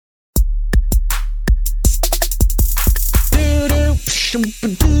Hey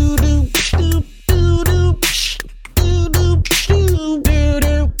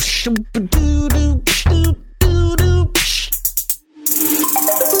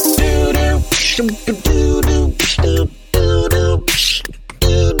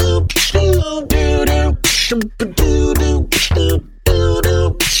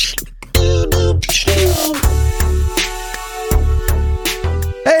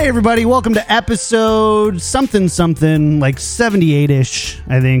everybody, welcome to episode something like 78-ish,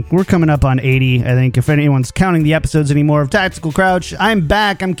 I think. We're coming up on 80, I think, if anyone's counting the episodes anymore of Tactical Crouch. I'm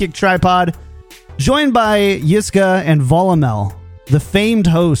back, I'm Kick Tripod, joined by Yiska and Volamel, the famed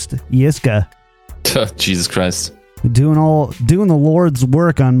host, Yiska. Jesus Christ. Doing the Lord's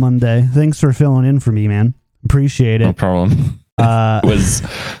work on Monday. Thanks for filling in for me, man. Appreciate it. No problem.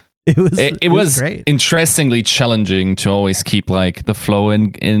 It was great. Interestingly challenging to always keep like the flow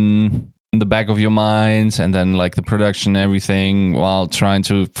in the back of your mind, and then like the production and everything, while trying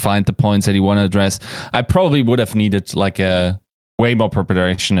to find the points that you want to address. I probably would have needed like a way more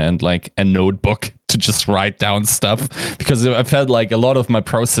preparation and like a notebook to just write down stuff, because I felt like a lot of my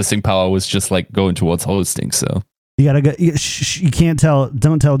processing power was just like going towards hosting. So you gotta go. You can't tell.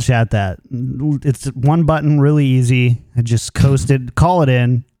 Don't tell chat that. It's one button, really easy. I just coasted. Call it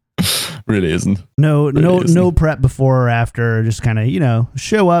in. Really isn't. No prep before or after. Just kind of,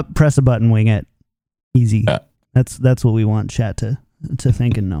 show up, press a button, wing it. Easy. Yeah. That's what we want chat to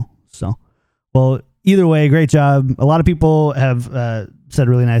think and know. So, well, either way, great job. A lot of people have said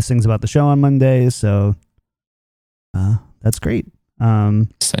really nice things about the show on Monday, so that's great.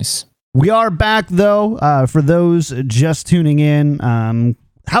 It's nice. We are back, though, for those just tuning in.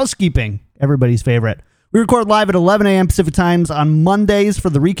 Housekeeping, everybody's favorite. We record live at 11 a.m. Pacific times on Mondays for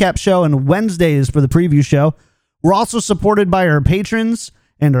the recap show and Wednesdays for the preview show. We're also supported by our patrons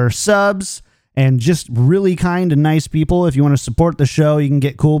and our subs and just really kind and nice people. If you want to support the show, you can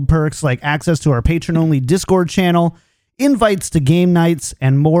get cool perks like access to our patron-only Discord channel, invites to game nights,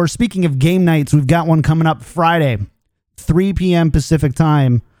 and more. Speaking of game nights, we've got one coming up Friday, 3 p.m. Pacific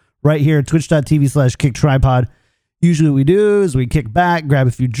time, right here at twitch.tv/kicktripod. Usually what we do is we kick back, grab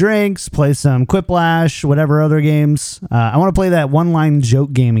a few drinks, play some Quiplash, whatever other games. I want to play that one-line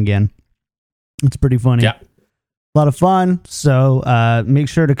joke game again. It's pretty funny. Yeah. A lot of fun. So make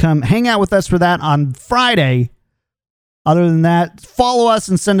sure to come hang out with us for that on Friday. Other than that, follow us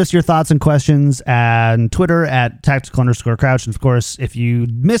and send us your thoughts and questions on Twitter at @tactical_crouch. And of course, if you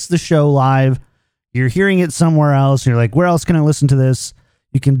missed the show live, you're hearing it somewhere else, and you're like, where else can I listen to this?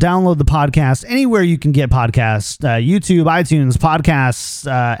 You can download the podcast anywhere you can get podcasts. YouTube, iTunes, Podcasts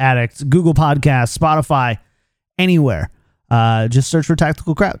Addict, Google Podcasts, Spotify, anywhere. Just search for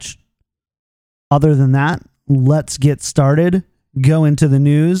Tactical Crouch. Other than that, let's get started. Go into the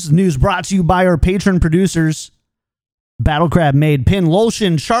news. News brought to you by our patron producers, Battle Crab Made, Pin,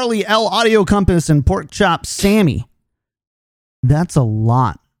 Lolshin, Charlie L, Audio Compass, and Pork Chop Sammy. That's a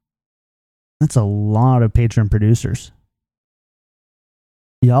lot. That's a lot of patron producers.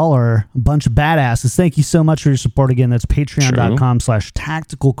 Y'all are a bunch of badasses. Thank you so much for your support again. That's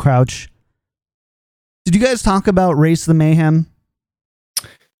patreon.com/tacticalcrouch. Did you guys talk about Race the Mayhem?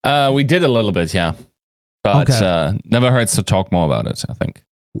 We did a little bit, yeah. But never hurts to talk more about it, I think.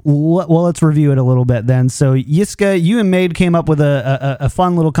 Well, let's review it a little bit then. So, Yiska, you and Maid came up with a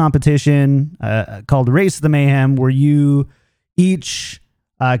fun little competition called Race the Mayhem, where you each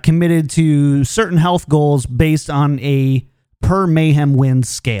committed to certain health goals based on a per mayhem win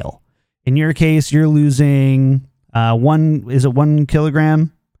scale. In your case, you're losing 1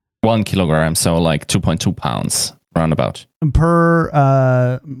 kilogram? 1 kilogram, so like 2.2 pounds, roundabout.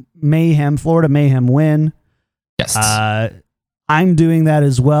 Per mayhem, Florida mayhem win. Yes. I'm doing that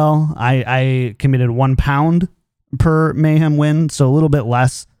as well. I committed 1 pound per mayhem win, so a little bit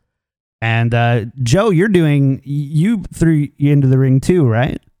less. And Joe, you threw you into the ring too,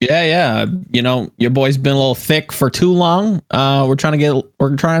 right? Yeah. Your boy's been a little thick for too long. We're trying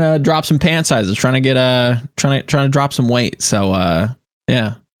to drop some pant sizes, trying to drop some weight. So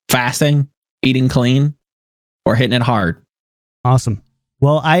yeah, fasting, eating clean, or hitting it hard. Awesome.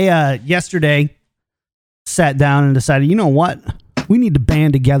 Well, I yesterday sat down and decided, you know what? We need to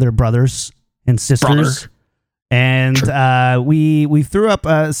band together, brothers and sisters. And we threw up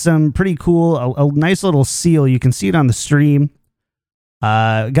some pretty cool, a nice little seal. You can see it on the stream.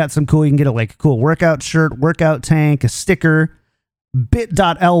 Got some cool, you can get a cool workout shirt, workout tank, a sticker,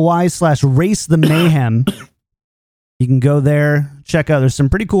 bit.ly/race the mayhem. You can go there, check out. There's some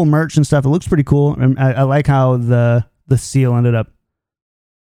pretty cool merch and stuff. It looks pretty cool. I like how the seal ended up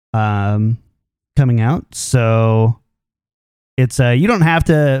coming out. So it's you don't have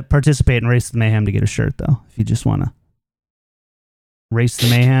to participate in Race the Mayhem to get a shirt, though, if you just want to Race the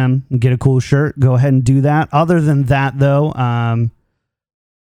Mayhem and get a cool shirt, go ahead and do that. Other than that, though,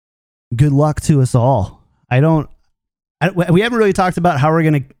 good luck to us all. We haven't really talked about how we're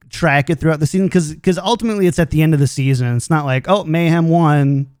going to track it throughout the season because ultimately it's at the end of the season. And it's not like, oh, Mayhem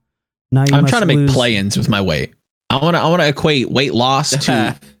won. Now I'm trying to make play-ins with my weight. I want to equate weight loss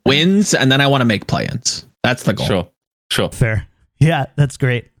to wins, and then I want to make play-ins. That's the goal. Sure. Fair. Yeah, that's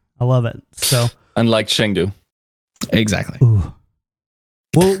great. I love it. So unlike Chengdu. Exactly. Ooh.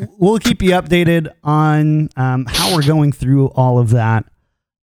 We'll keep you updated on how we're going through all of that.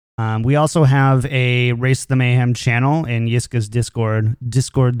 We also have a Race the Mayhem channel in Yiska's Discord,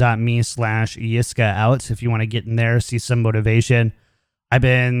 discord.me/Yiska out. If you want to get in there, see some motivation. I've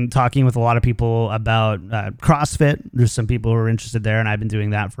been talking with a lot of people about CrossFit. There's some people who are interested there, and I've been doing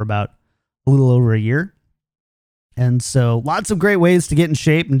that for about a little over a year. And so lots of great ways to get in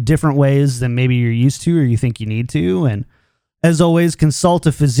shape in different ways than maybe you're used to or you think you need to. And as always, consult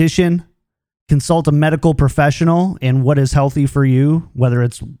a physician, consult a medical professional in what is healthy for you, whether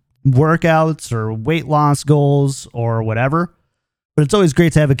it's workouts or weight loss goals or whatever. But it's always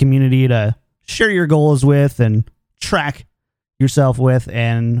great to have a community to share your goals with and track yourself with.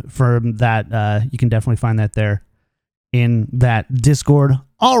 And from that, you can definitely find that there in that Discord.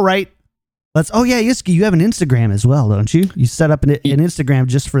 All right. Yiska, you have an Instagram as well, don't you? You set up an Instagram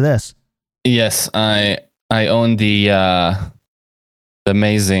just for this. Yes, I own the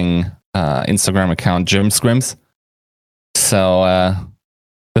amazing Instagram account Gym Scrims. So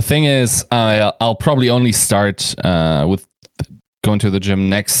the thing is, I'll probably only start with going to the gym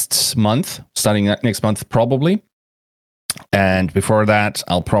next month, starting next month probably. And before that,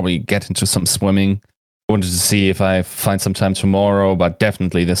 I'll probably get into some swimming. Wanted to see if I find some time tomorrow, but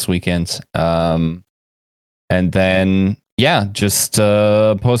definitely this weekend. And then, just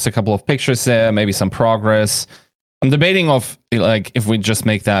post a couple of pictures there, maybe some progress. I'm debating if we just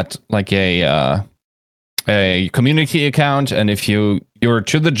make that like a community account, and if you're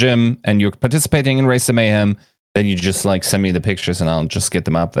to the gym and you're participating in Race the Mayhem, then you just send me the pictures and I'll just get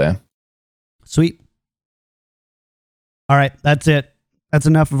them up there. Sweet. All right, that's it. That's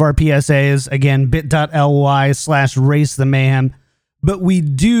enough of our PSAs. Again, bit.ly/Race the Mayhem. But we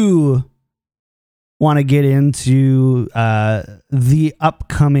do want to get into the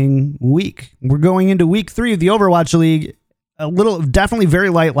upcoming week. We're going into week 3 of the Overwatch League. Definitely very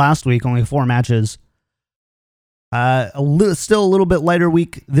light last week, only 4 matches. Still a little bit lighter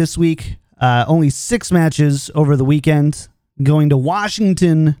week this week. Only 6 matches over the weekend. Going to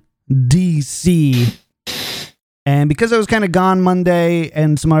Washington, D.C., and because I was kind of gone Monday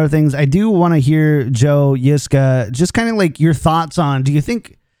and some other things, I do want to hear, Joe, Yiska, just kind of like your thoughts on, do you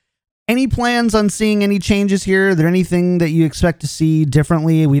think any plans on seeing any changes here? Is there anything that you expect to see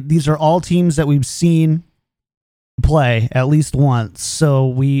differently? These are all teams that we've seen play at least once.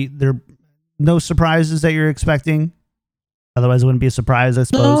 So there are no surprises that you're expecting? Otherwise it wouldn't be a surprise, I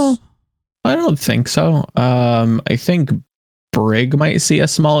suppose. No, I don't think so. I think Brig might see a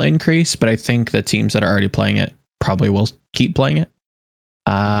small increase, but I think the teams that are already playing it probably will keep playing it.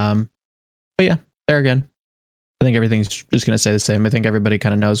 But yeah, there again, I think everything's just going to stay the same. I think everybody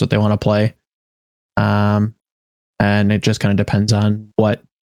kind of knows what they want to play. And it just kind of depends on what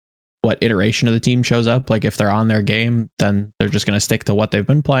iteration of the team shows up. Like if they're on their game, then they're just going to stick to what they've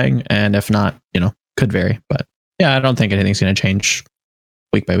been playing. And if not, could vary. But yeah, I don't think anything's going to change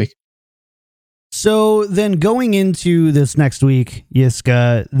week by week. So then going into this next week,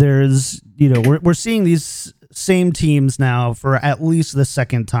 Yiska, there's, we're seeing these same teams now for at least the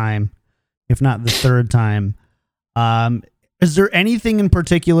second time, if not the third time. Is there anything in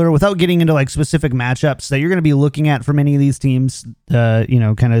particular, without getting into like specific matchups, that you're going to be looking at from any of these teams,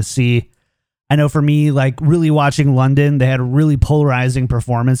 kind of see? I know for me, like really watching London, they had really polarizing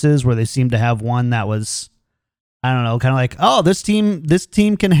performances where they seemed to have one that was, I don't know, kind of like, oh, this team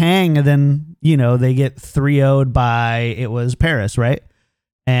can hang, and then, they get 3-0'd by, it was Paris, right?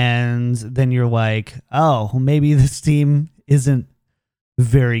 And then you're like, oh, maybe this team isn't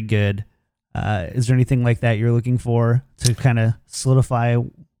very good. Is there anything like that you're looking for to kind of solidify?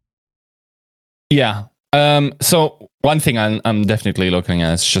 Yeah. So one thing I'm definitely looking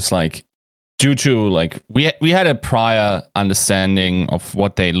at is just like, due to like we had a prior understanding of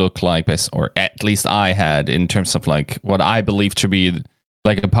what they look like, or at least I had, in terms of like what I believe to be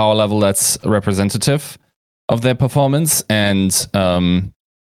like a power level that's representative of their performance. And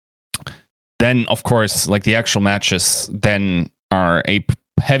then of course, like the actual matches then are a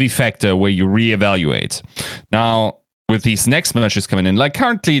heavy factor where you reevaluate. Now with these next matches coming in, like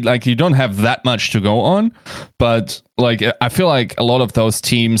currently, like you don't have that much to go on, but like I feel like a lot of those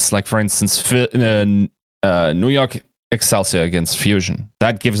teams, like for instance, New York Excelsior against Fusion.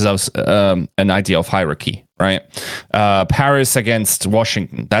 That gives us an idea of hierarchy, right? Paris against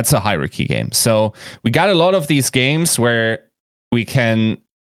Washington. That's a hierarchy game. So we got a lot of these games where we can,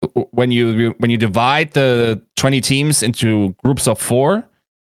 when you divide the 20 teams into groups of 4,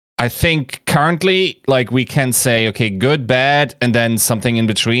 I think currently, like, we can say, okay, good, bad, and then something in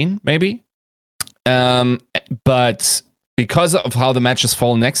between, maybe. But because of how the matches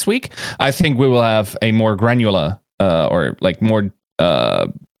fall next week, I think we will have a more granular or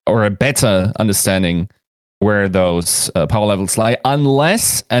a better understanding where those power levels lie,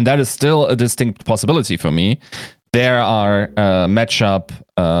 unless, and that is still a distinct possibility for me, there are matchup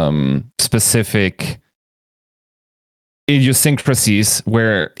specific idiosyncrasies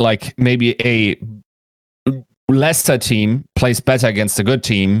where, like, maybe a lesser team plays better against a good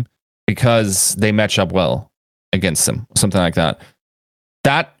team because they match up well against them, something like that.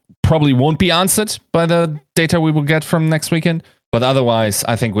 That probably won't be answered by the data we will get from next weekend, but otherwise,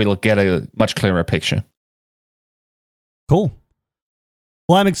 I think we'll get a much clearer picture. Cool.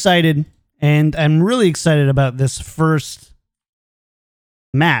 Well, I'm excited, and I'm really excited about this first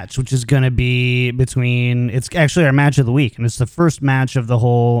match, which is going to be between, it's actually our match of the week, and it's the first match of the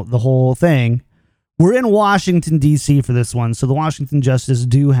whole thing. We're in Washington, D.C. for this one, so the Washington Justice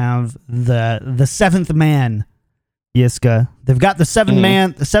do have the seventh man, Yiska. They've got the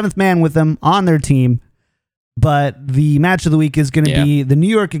seventh man with them on their team, but the match of the week is going to be the New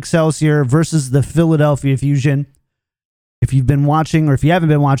York Excelsior versus the Philadelphia Fusion. If you've been watching, or if you haven't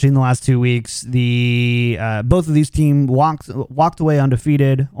been watching the last 2 weeks, the both of these teams walked away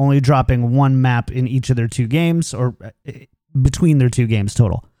undefeated, only dropping one map in each of their 2 games, or between their 2 games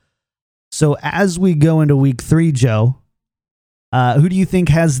total. So as we go into week 3, Joe, who do you think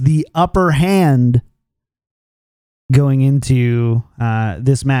has the upper hand going into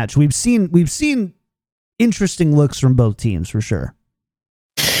this match? We've seen interesting looks from both teams for sure.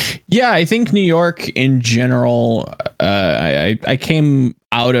 Yeah, I think New York in general, I came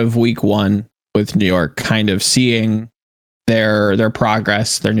out of week 1 with New York kind of seeing their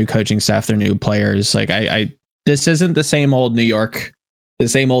progress, their new coaching staff, their new players. Like this isn't the same old New York, the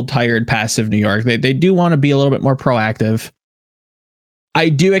same old tired, passive New York. They do want to be a little bit more proactive. I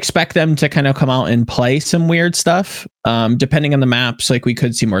do expect them to kind of come out and play some weird stuff. Depending on the maps, like we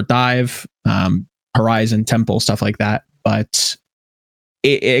could see more dive, Horizon, Temple, stuff like that. But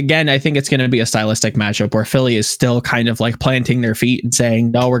again, I think it's going to be a stylistic matchup where Philly is still kind of like planting their feet and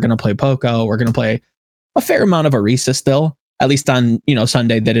saying, no, we're going to play Poco. We're going to play a fair amount of Orisa still, at least on,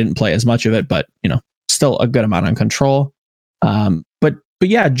 Sunday. They didn't play as much of it, but, still a good amount on Control. But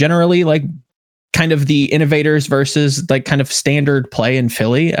yeah, generally like kind of the innovators versus like kind of standard play in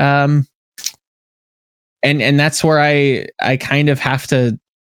Philly. And that's where I kind of have to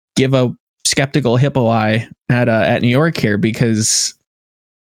give a skeptical hippo eye at New York here, because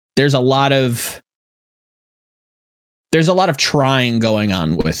there's a lot of trying going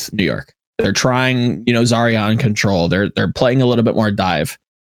on with New York. They're trying, Zarya on Control. They're playing a little bit more dive.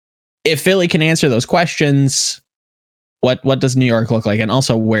 If Philly can answer those questions, what does New York look like? And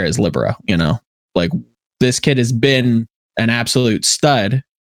also, where is Libero? Like, this kid has been an absolute stud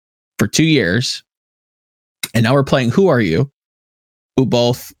for 2 years. And now we're playing Who Are You, who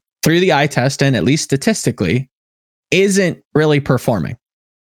both through the eye test and at least statistically isn't really performing.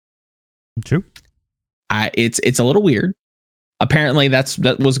 True. It's a little weird. Apparently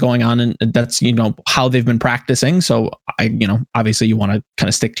that was going on, and that's how they've been practicing. So obviously you want to kind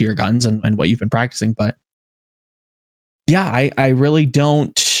of stick to your guns and what you've been practicing. But yeah, I really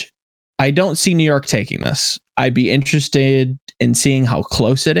don't see New York taking this. I'd be interested in seeing how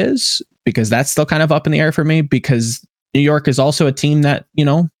close it is, because that's still kind of up in the air for me, because New York is also a team that,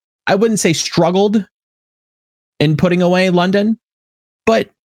 I wouldn't say struggled in putting away London, but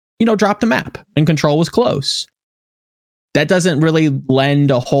dropped the map and Control was close. That doesn't really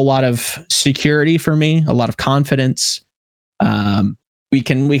lend a whole lot of security for me, a lot of confidence. We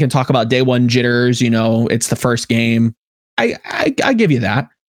can talk about day one jitters, it's the first game. I give you that.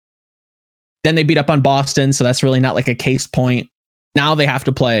 Then they beat up on Boston, so that's really not like a case point. Now they have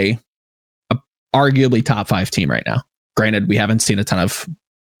to play a arguably top 5 team right now. Granted, we haven't seen a ton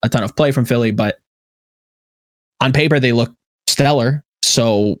of play from Philly, but on paper they look stellar.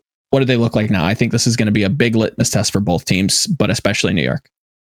 So what do they look like now? I think this is going to be a big litmus test for both teams, but especially New York.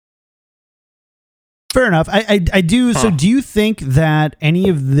 Fair enough. I do. So do you think that any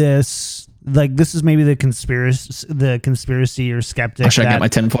of this, like, this is maybe the conspiracy or skeptic? Should I get my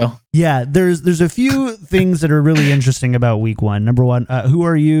tinfoil? Yeah, there's a few things that are really interesting about week 1. Number 1, Who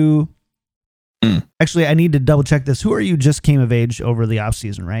Are You? Actually, I need to double check this. Who Are You just came of age over the off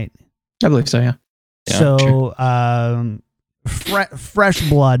season, right? I believe so, yeah. Yeah, So fresh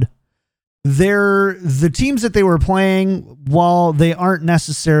blood. The teams that they were playing, while they aren't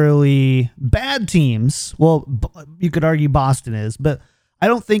necessarily bad teams, well, you could argue Boston is, but I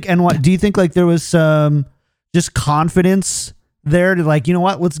don't think do you think like there was some just confidence there to like, you know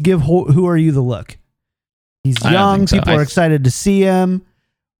what, let's give Who Are You the look. He's young, people are excited to see him.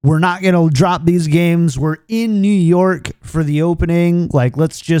 We're not going to drop these games. We're in New York for the opening. Like,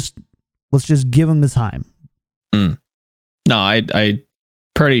 let's just give him the time. No, I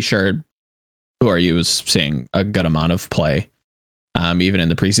pretty sure Who Are You was seeing a good amount of play, even in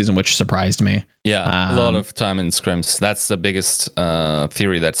the preseason, which surprised me. Yeah, a lot of time in scrims. That's the biggest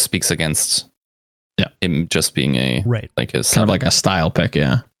theory that speaks against him just being a like a kind of like a style pick.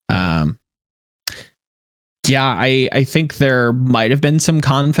 Yeah. I think there might have been some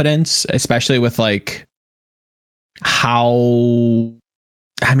confidence, especially with like how.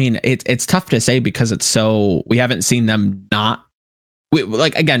 I mean, it's tough to say because we haven't seen them we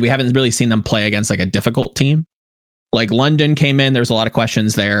haven't really seen them play against like a difficult team. Like London came in, there's a lot of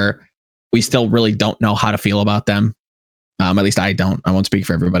questions there. We still really don't know how to feel about them. At least I don't. I won't speak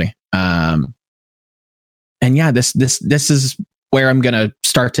for everybody. And yeah, this is where I'm gonna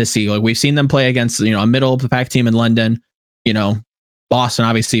start to see. Like we've seen them play against a middle of the pack team in London. Boston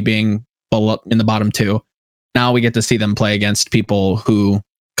obviously being in the bottom two. Now we get to see them play against people who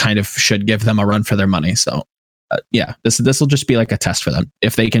kind of should give them a run for their money. So this will just be like a test for them.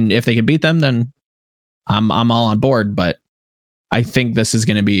 If they can beat them, then I'm all on board. But I think this is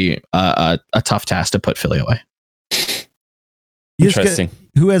going to be a tough task to put Philly away. Interesting.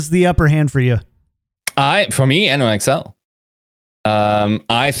 Who has the upper hand for you? For me, NYXL.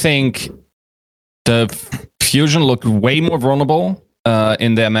 I think the Fusion looked way more vulnerable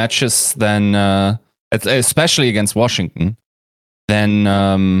in their matches than especially against Washington than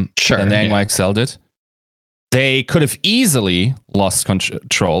NYXL did. They could have easily lost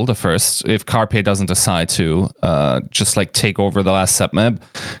control the first if Carpe doesn't decide to just like take over the last set map.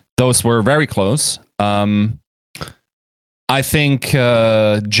 Those were very close. I think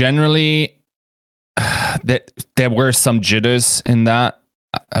generally that there were some jitters in that.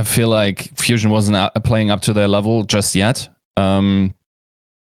 I feel like Fusion wasn't playing up to their level just yet in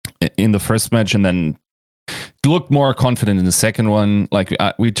the first match, and then looked more confident in the second one. Like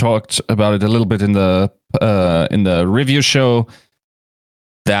we talked about it a little bit in the review show,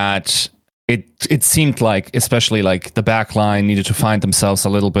 that it seemed like, especially like the back line needed to find themselves a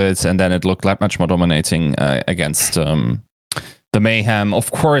little bit, and then it looked like much more dominating against the Mayhem.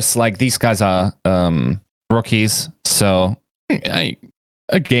 Of course, like these guys are rookies, so a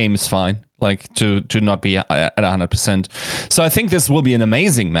game is fine. Like to not be at 100%. So I think this will be an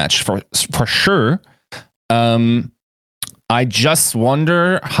amazing match for sure. I just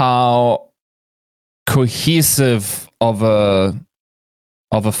wonder how cohesive of a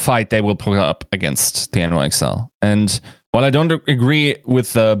fight they will put up against the NYXL. And while I don't agree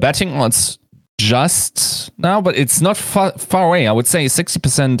with the betting odds just now, but it's not far away. I would say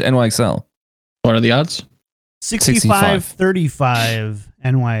 60% NYXL. What are the odds? 65-35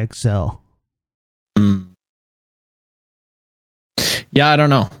 NYXL. Yeah, I don't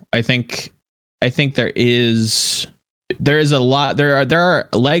know. I think there is a lot. There are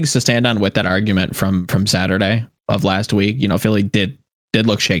legs to stand on with that argument from Saturday of last week. Philly did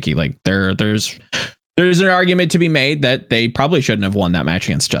look shaky. Like there's an argument to be made that they probably shouldn't have won that match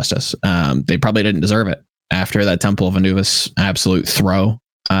against Justice. They probably didn't deserve it after that Temple of Anubis absolute throw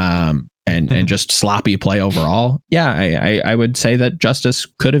and just sloppy play overall. Yeah, I would say that Justice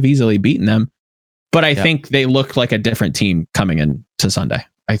could have easily beaten them, but I think they looked like a different team coming into Sunday.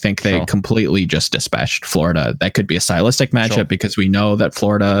 I think they completely just dispatched Florida. That could be a stylistic matchup because we know that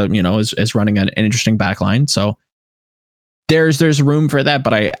Florida, is running an interesting backline. So there's room for that.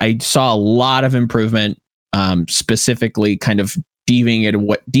 But I saw a lot of improvement, specifically kind of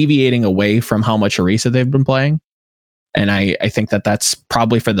deviating away from how much Orisa they've been playing. And I think that that's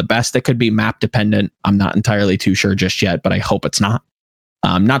probably for the best. It could be map dependent. I'm not entirely too sure just yet, but I hope it's not.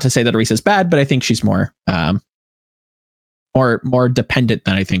 Not to say that Orisa is bad, but I think she's more dependent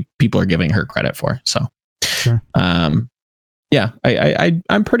than I think people are giving her credit for. So, sure. I'm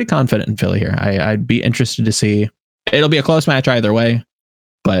pretty confident in Philly here. I'd be interested to see. It'll be a close match either way,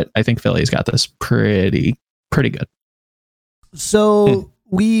 but I think Philly's got this pretty good. So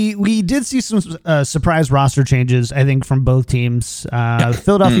we did see some surprise roster changes, I think, from both teams.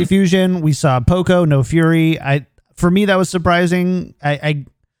 Philadelphia Fusion, we saw Poco, no Fury. For me, that was surprising. I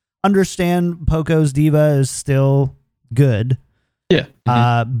understand Poco's diva is still good. Yeah.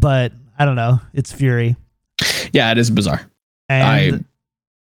 But I don't know. It's Fury. Yeah, it is bizarre. And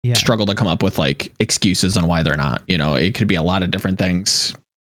struggle to come up with like excuses on why they're not. You know, it could be a lot of different things,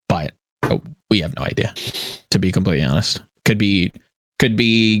 but we have no idea, to be completely honest. Could be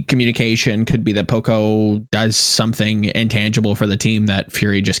communication, could be that Poco does something intangible for the team that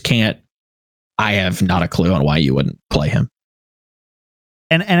Fury just can't. I have not a clue on why you wouldn't play him.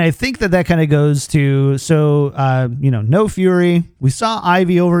 And I think that kind of goes to, no Fury. We saw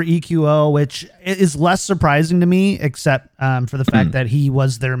Ivy over EQO, which is less surprising to me, except for the fact that he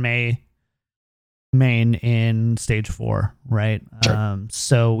was their main in stage 4, right? Sure.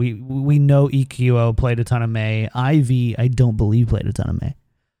 So we know EQO played a ton of Mei. Ivy, I don't believe, played a ton of Mei,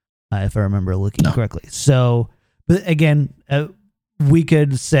 if I remember looking correctly. So, but again, we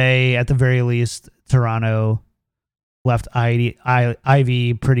could say at the very least, Toronto left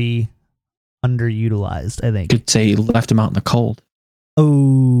Ivy pretty underutilized, I think. Could say he left him out in the cold.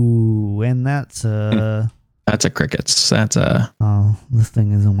 Oh, and that's a crickets. That's a... Oh, this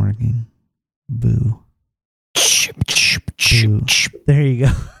thing isn't working. Boo. Boo. There you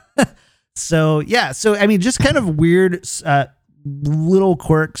go. So, I mean, just kind of weird little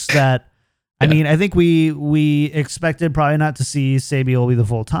quirks that, I mean, I think we expected probably not to see Sabioli the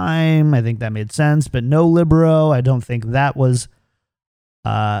full time. I think that made sense, but no Libero. I don't think that was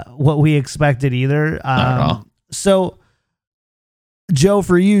what we expected either. Not at all. So, Joe,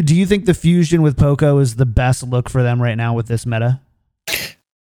 for you, do you think the fusion with Poco is the best look for them right now with this meta?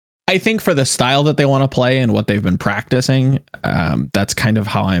 I think for the style that they want to play and what they've been practicing, that's kind of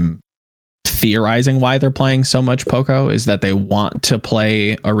how I'm theorizing why they're playing so much Poco, is that they want to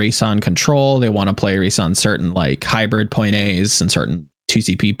play Orisa on control. They want to play Orisa on certain like hybrid point A's and certain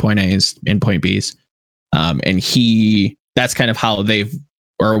 2CP point A's and point B's. And that's kind of how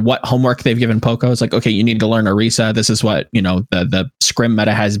what homework they've given Poco. It's like, okay, you need to learn Orisa. This is what, the scrim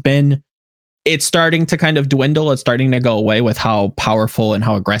meta has been. It's starting to kind of dwindle. It's starting to go away with how powerful and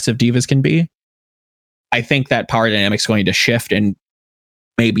how aggressive divas can be. I think that power dynamic's going to shift, and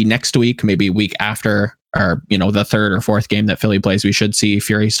maybe next week, maybe week after, or, the third or fourth game that Philly plays, we should see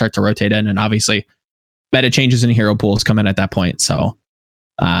Fury start to rotate in. And obviously meta changes and hero pools come in at that point. So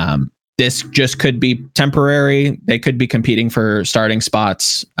this just could be temporary. They could be competing for starting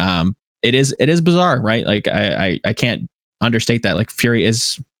spots. It is bizarre, right? Like I can't understate that. Like Fury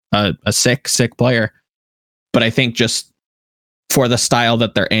is a sick player, but I think just for the style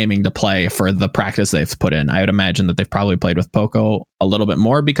that they're aiming to play, for the practice they've put in, I would imagine that they've probably played with Poco a little bit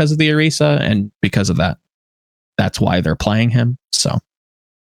more because of the Orisa, and because of that's why they're playing him. So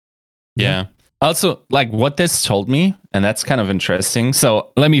yeah. Also, like what this told me, and that's kind of interesting.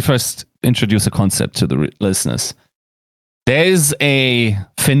 So let me first introduce a concept to the listeners. There's a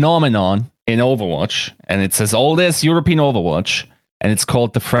phenomenon in Overwatch, and it's as old as European Overwatch, and it's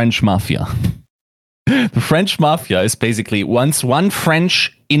called the French Mafia. The French Mafia is basically once one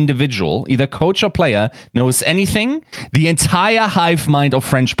French individual, either coach or player, knows anything, the entire hive mind of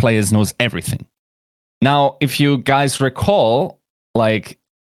French players knows everything. Now, if you guys recall, like,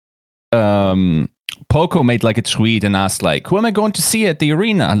 Poco made like a tweet and asked like, who am I going to see at the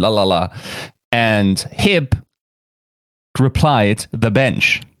arena? La la la. And Hib replied, the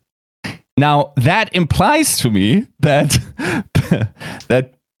bench. Now, that implies to me that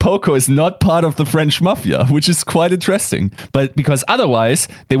that Poco is not part of the French Mafia, which is quite interesting. But because otherwise,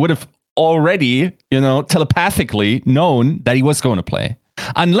 they would have already, telepathically known that he was going to play.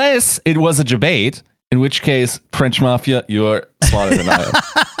 Unless it was a debate, in which case, French Mafia, you're smarter than I am.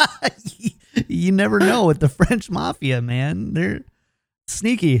 You never know with the French Mafia, man. They're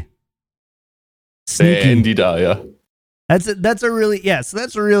sneaky. Indeed, yeah. That's a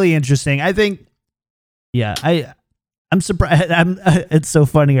really interesting. I think, I'm surprised. It's so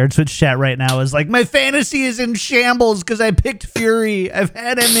funny. Our Twitch chat right now is like, my fantasy is in shambles because I picked Fury. I've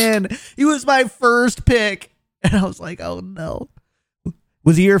had him in. He was my first pick. And I was like, oh no.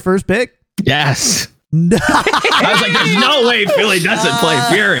 Was he your first pick? Yes. No. I was like, there's no way Philly doesn't play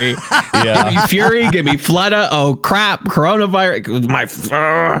Fury. Yeah. Give me Fury, give me Fleta. Oh crap,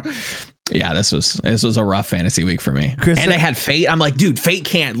 coronavirus. Yeah, this was a rough fantasy week for me. Chris, and I had Fate. I'm like, dude, Fate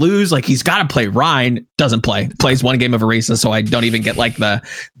can't lose. Like, he's got to play Rhine. Doesn't play. Plays one game of Orisa, so I don't even get like the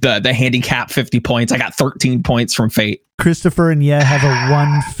handicap 50 points. I got 13 points from Fate. Christopher and have a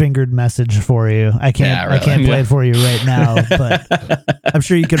one-fingered message for you. I can't play it for you right now, but I'm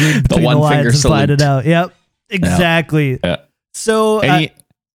sure you could read between the lines and find it out. Yep, exactly. Yeah. So.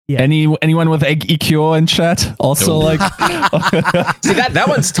 Anyone with EQ in chat also like see that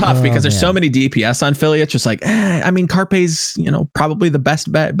one's tough because there's so many DPS on Philly. It's just like, I mean, Carpe's probably the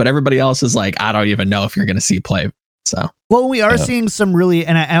best bet, but everybody else is like, I don't even know if you're going to see play. So we are seeing some really,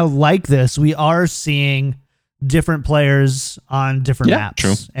 and I like this. We are seeing different players on different maps.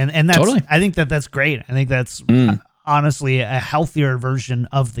 True. And that's Totally. I think that's great. I think that's honestly a healthier version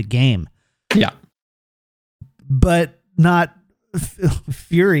of the game. Yeah. But not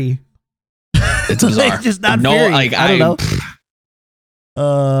Fury. It's bizarre. Just not no, Fury. like I don't know.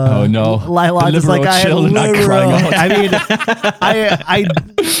 Oh no! Lilac is like, I had chill, not Libero. crying out. I mean,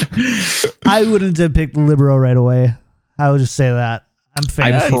 I wouldn't have picked Libero right away. I would just say that. I'm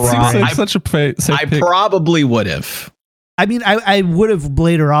fantasy. Such a I probably would have. I mean, I would have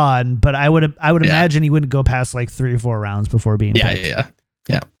later on, but I would imagine he wouldn't go past like 3 or 4 rounds before being picked.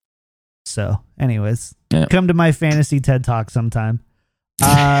 Yeah. So, anyways, Yeah. come to my fantasy TED Talk sometime.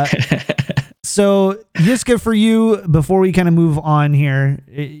 So, Yiska, for you, before we kind of move on here,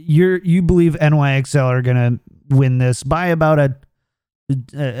 you believe NYXL are going to win this by about a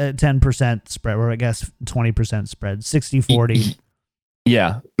 10% spread, or I guess 20% spread, 60-40.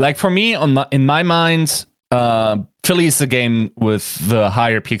 Yeah, like for me, in my mind, Philly is the game with the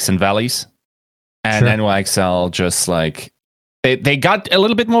higher peaks and valleys, and Sure. NYXL just like they got a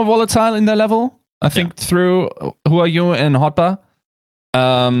little bit more volatile in their level. I think through Who Are You and Hotba.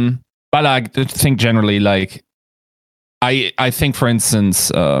 But I think generally, like I think, for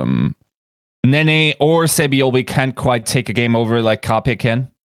instance, Nene or Sebiobi can't quite take a game over like Kape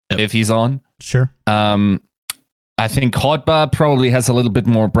can if he's on. Sure. I think Hotba probably has a little bit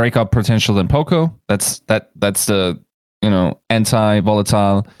more breakout potential than Poco. That's the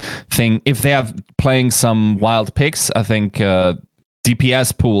anti-volatile thing. If they have playing some wild picks, I think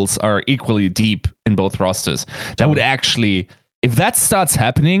DPS pools are equally deep in both rosters. That would actually, if that starts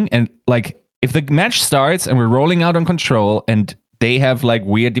happening, and like if the match starts and we're rolling out on control and they have like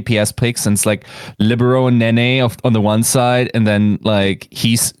weird DPS picks and it's like Libero and Nene on the one side, and then like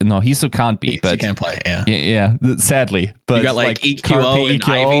Hisu can't be, but he can't play. yeah, sadly. But You got like EQO Carpe, and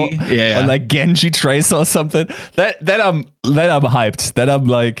Ivy. Yeah. and like Genji Tracer or something. That I'm hyped. That I'm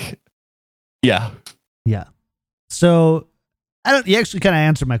like, yeah. So you actually kind of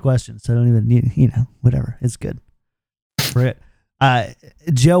answered my question, so I don't even need, whatever. It's good. For it.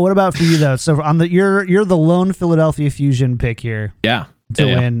 Joe, what about for you though? So on you're the lone Philadelphia Fusion pick here Yeah. to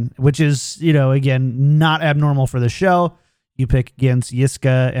win, which is, again, not abnormal for the show. You pick against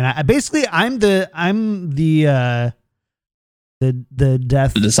Yiska, and I'm the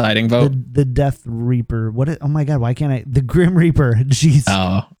death, The deciding vote. the Death Reaper. Oh my God, why can't I? The Grim Reaper. Jeez.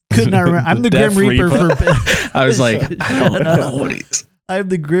 Oh. Could not remember. I'm the Death Grim Reaper Reaper. I was like, I don't know what he's. I'm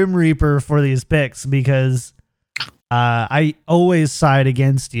the Grim Reaper for these picks because I always side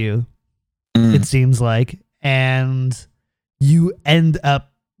against you, it seems like, and you end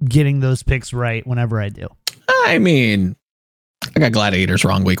up getting those picks right whenever I do. I mean, I got Gladiators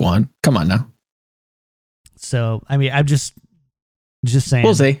wrong week 1. Come on now. So, I mean, I'm just saying.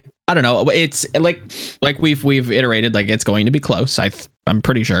 We'll see. I don't know. It's like we've iterated, like it's going to be close. I'm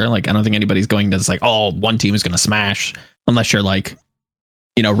pretty sure. Like I don't think anybody's going to just like, oh, one team is going to smash, unless you're like,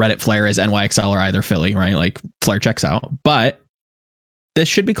 Reddit Flare is NYXL or either Philly, right? Like Flare checks out, but this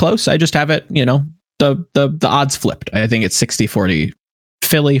should be close. I just have it, the odds flipped. I think it's 60-40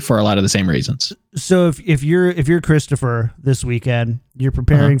 Philly for a lot of the same reasons. So if you're Christopher this weekend, you're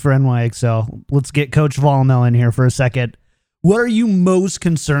preparing for NYXL. Let's get Coach Volamel in here for a second. What are you most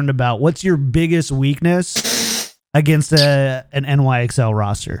concerned about? What's your biggest weakness against an NYXL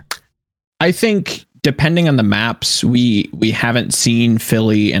roster? I think depending on the maps, we haven't seen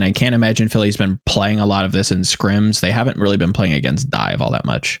Philly, and I can't imagine Philly's been playing a lot of this in scrims. They haven't really been playing against dive all that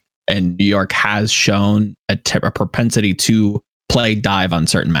much. And New York has shown a propensity to play dive on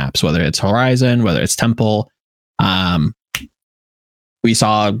certain maps, whether it's Horizon, whether it's Temple. We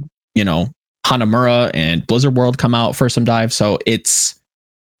saw, Hanamura and Blizzard World come out for some dive. So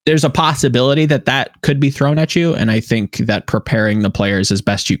there's a possibility that could be thrown at you. And I think that preparing the players as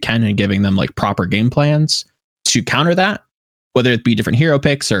best you can and giving them like proper game plans to counter that, whether it be different hero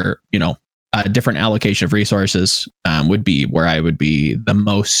picks or, a different allocation of resources, would be where I would be the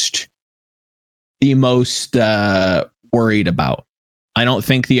most worried about. I don't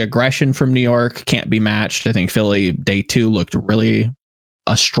think the aggression from New York can't be matched. I think Philly day 2 looked really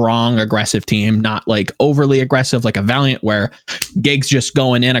a strong, aggressive team, not like overly aggressive like a Valiant where Gig's just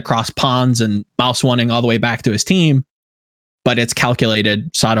going in across ponds and mouse wanting all the way back to his team. But it's calculated.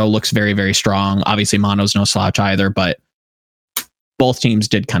 Sato looks very, very strong. Obviously, Mono's no slouch either, but both teams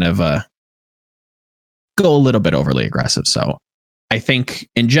did kind of go a little bit overly aggressive. So I think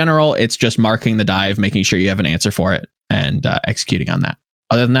in general, it's just marking the dive, making sure you have an answer for it, and executing on that.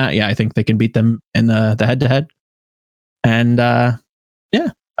 Other than that, I think they can beat them in the head-to-head. And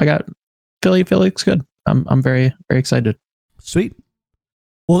I got Philly. Philly looks good. I'm very, very excited. Sweet.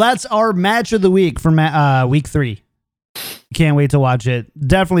 Well, that's our match of the week for week 3. Can't wait to watch it.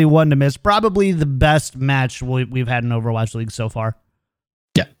 Definitely one to miss. Probably the best match we've had in Overwatch League so far.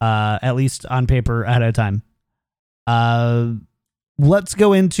 Yeah. At least on paper at a time. Let's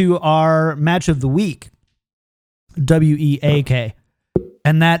go into our match of the week. WEAK.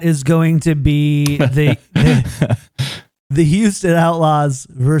 And that is going to be the Houston Outlaws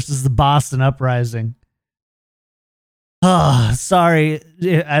versus the Boston Uprising. Oh, sorry.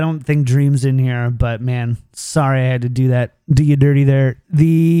 I don't think Dream's in here, but man, sorry I had to do that. Do you dirty there.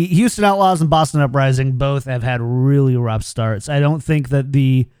 The Houston Outlaws and Boston Uprising both have had really rough starts. I don't think that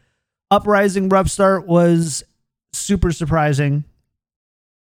the Uprising rough start was super surprising.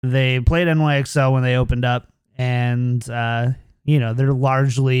 They played NYXL when they opened up, and, they're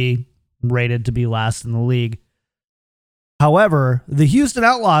largely rated to be last in the league. However, the Houston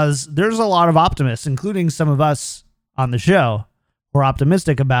Outlaws, there's a lot of optimists, including some of us on the show, who are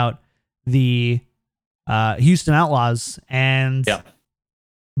optimistic about the Houston Outlaws, and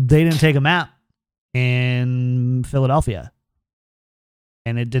they didn't take a map in Philadelphia,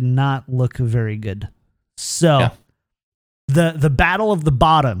 and it did not look very good. So the battle of the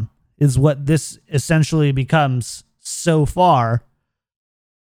bottom is what this essentially becomes so far.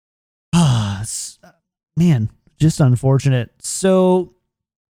 Man, just unfortunate. So,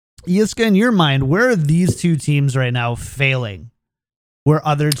 Yiska, in your mind, where are these two teams right now failing? Where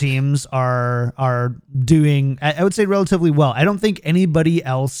other teams are doing, I would say, relatively well. I don't think anybody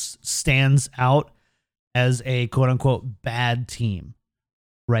else stands out as a quote-unquote bad team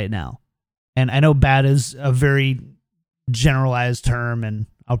right now. And I know bad is a very generalized term, and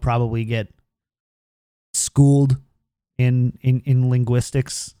I'll probably get schooled in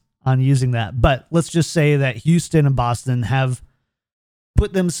linguistics on using that. But let's just say that Houston and Boston have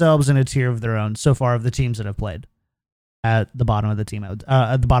put themselves in a tier of their own so far of the teams that have played at the bottom of the team.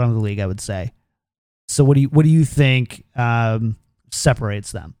 At the bottom of the league, I would say. So what do you think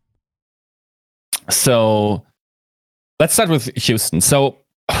separates them? So let's start with Houston. So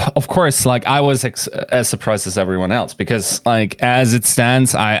of course, I was as surprised as everyone else, because as it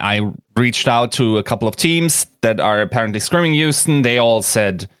stands, I reached out to a couple of teams that are apparently scrimming Houston. They all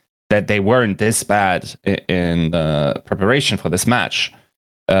said that they weren't this bad in preparation for this match.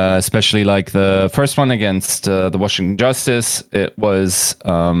 Especially the first one against the Washington Justice. It was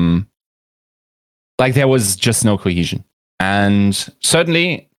there was just no cohesion. And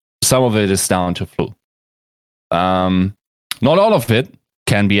certainly some of it is down to flu. Not all of it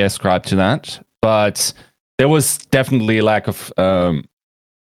can be ascribed to that, but there was definitely a lack of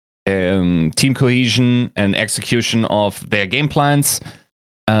team cohesion and execution of their game plans.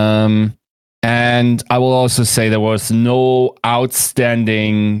 And I will also say there was no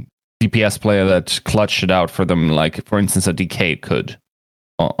outstanding DPS player that clutched it out for them, for instance, a DK could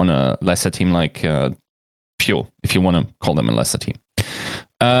on a lesser team like Fuel, if you want to call them a lesser team.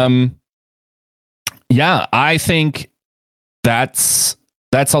 I think that's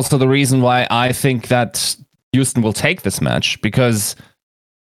also the reason why I think that Houston will take this match, because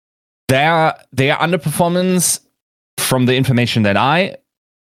their underperformance, from the information that I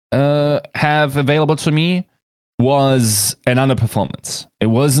have available to me, was an underperformance. It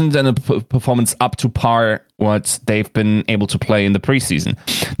wasn't a performance up to par what they've been able to play in the preseason.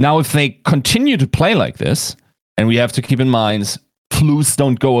 Now, if they continue to play like this, and we have to keep in mind, flus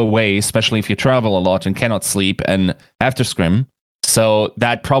don't go away, especially if you travel a lot and cannot sleep and have to scrim. So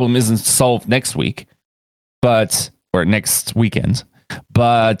that problem isn't solved next week, or next weekend.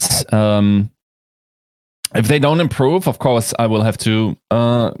 But if they don't improve, of course, I will have to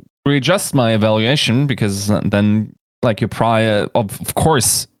readjust my evaluation, because then your prior, of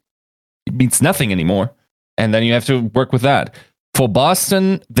course, it means nothing anymore. And then you have to work with that. For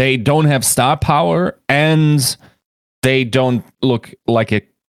Boston, they don't have star power, and they don't look like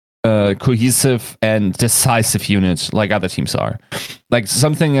a cohesive and decisive unit like other teams are.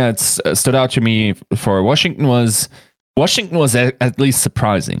 Something that stood out to me for Washington was at least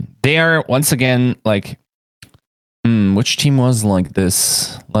surprising. They are once again which team was like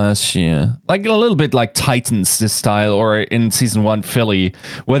this last year? A little bit like Titans this style, or in season 1 Philly,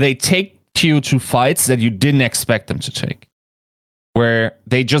 where they take you to fights that you didn't expect them to take. Where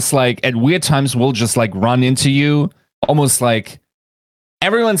they just at weird times will just run into you, almost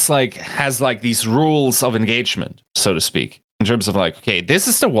everyone's has these rules of engagement, so to speak, in terms of okay, this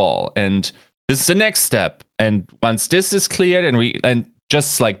is the wall and this is the next step, and once this is cleared, and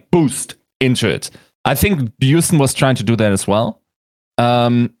just boost into it. I think Houston was trying to do that as well,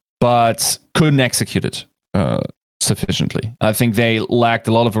 but couldn't execute it sufficiently. I think they lacked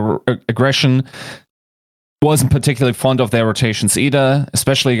a lot of aggression. wasn't particularly fond of their rotations either,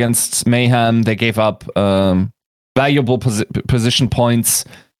 especially against Mayhem. They gave up valuable position points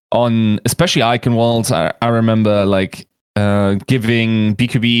on especially Eichenwald. I remember like giving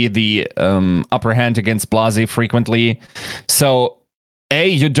BQB the upper hand against Blase frequently. So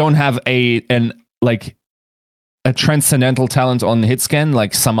you don't have a transcendental talent on hitscan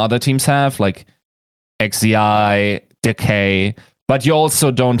like some other teams have, like XZI, Decay, but you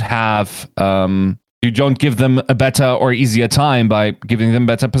also don't have you don't give them a better or easier time by giving them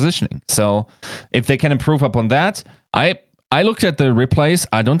better positioning. So if they can improve upon that, I looked at the replays.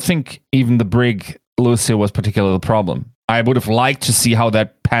 I don't think even the Brig Lucio was particularly the problem. I would have liked to see how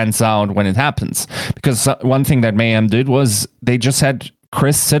that pans out when it happens, because one thing that Mayhem did was they just had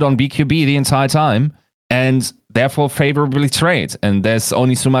Chris sit on BQB the entire time and therefore favorably trade. And there's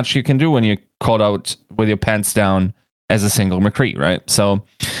only so much you can do when you're caught out with your pants down as a single McCree, right? So,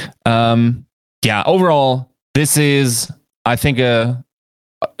 overall, this is, I think,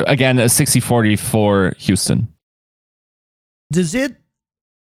 again, a 60-40 for Houston. Does it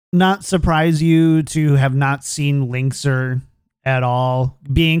not surprise you to have not seen Linkser at all,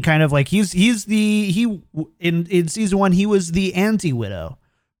 being kind of like in season 1 he was the anti-Widow,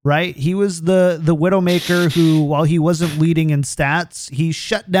 right? He was the Widowmaker who, while he wasn't leading in stats, he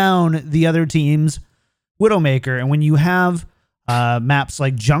shut down the other team's Widowmaker. And when you have maps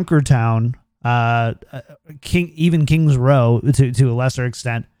like Junkertown, King's Row to a lesser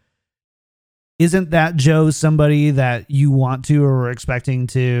extent, isn't that Joe somebody that you want to or were expecting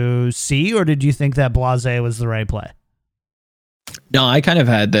to see, or did you think that Blase was the right play? No, I kind of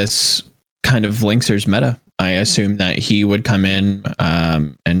had this kind of Linkser's meta. I assumed that he would come in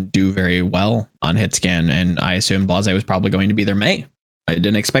and do very well on hitscan, and I assumed Blase was probably going to be their May. I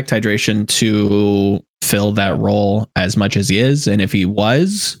didn't expect Hydration to fill that role as much as he is, and if he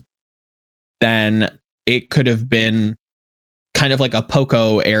was, then it could have been kind of like a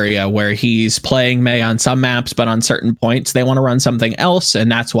Poco area where he's playing May on some maps, but on certain points they want to run something else,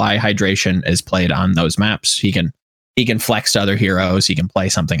 and that's why Hydration is played on those maps. He can flex to other heroes, he can play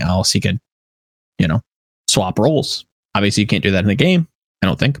something else, he can, swap roles. Obviously you can't do that in the game, I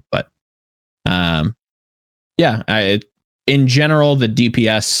don't think, but in general, the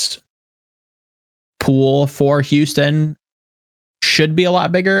DPS pool for Houston should be a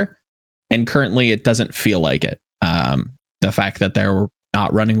lot bigger, and currently it doesn't feel like it. The fact that they're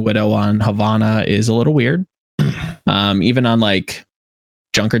not running Widow on Havana is a little weird. Even on like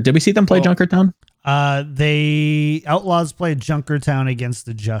Junker, did we see them play Junkertown? The Outlaws played Junkertown against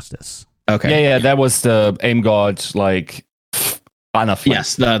the Justice. Okay. Yeah, that was the aim god like on a flank.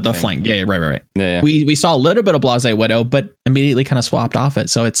 Yes, the flank. Yeah, right. Yeah. We saw a little bit of Blase Widow, but immediately kind of swapped off it.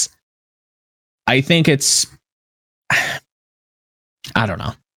 So I think it's I don't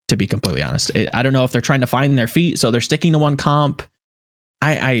know, to be completely honest. I don't know if they're trying to find their feet, so they're sticking to one comp.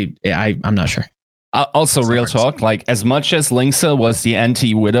 I'm not sure. Also, real talk, like as much as Linksa was the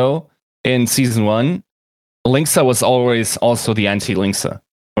anti-Widow in season 1, Linksa was always also the anti-Linksa,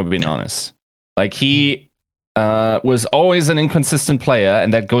 for being honest. Like he was always an inconsistent player,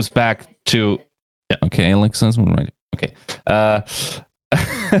 and that goes back to okay, Linksa's right. Okay.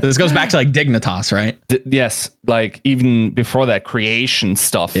 This goes back to like Dignitas, right? Yes, like even before that creation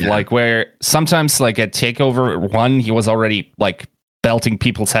stuff, like where sometimes like at Takeover 1, he was already like belting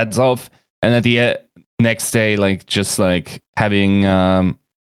people's heads off, and at the next day, like just like having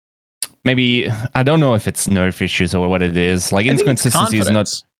maybe, I don't know if it's nerf issues or what it is. Like inconsistency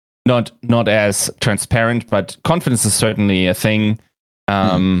is not as transparent, but confidence is certainly a thing,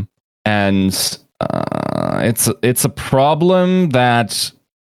 and it's a problem that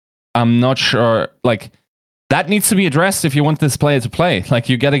I'm not sure, like, that needs to be addressed if you want this player to play. Like,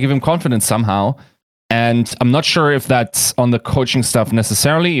 you got to give him confidence somehow. And I'm not sure if that's on the coaching stuff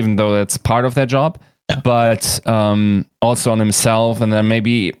necessarily, even though that's part of their job, but also on himself. And then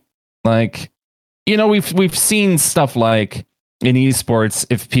maybe, like, we've seen stuff like in esports,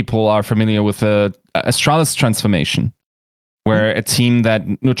 if people are familiar with the Astralis transformation, where a team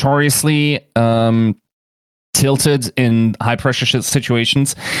that notoriously tilted in high pressure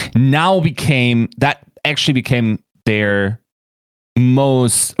situations actually became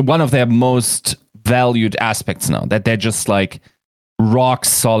one of their most valued aspects now, that they're just like rock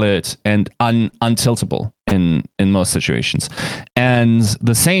solid and untiltable in most situations. And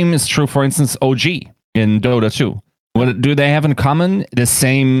the same is true, for instance, OG in Dota 2. What do they have in common? The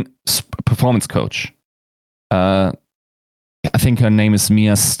same performance coach. I think her name is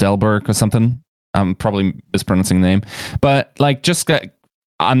Mia Stelberg or something. I'm probably mispronouncing the name, but like just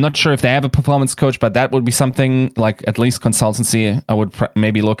I'm not sure if they have a performance coach, but that would be something like at least consultancy I would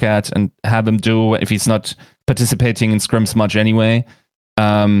maybe look at and have him do if he's not participating in scrims much anyway,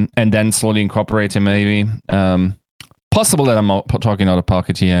 and then slowly incorporate him maybe. Possible that I'm talking out of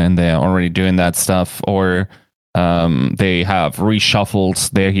pocket here and they're already doing that stuff, or they have reshuffled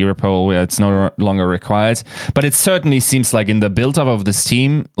their hero pool where it's no longer required. But it certainly seems like in the build-up of this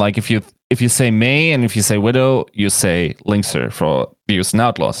team, like if you say May and if you say Widow, you say Linkser for Houston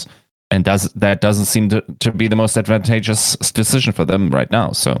Outlaws. And that doesn't seem to be the most advantageous decision for them right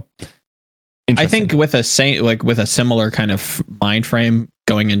now. So I think with a similar kind of mind frame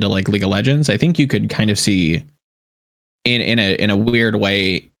going into like League of Legends, I think you could kind of see in a weird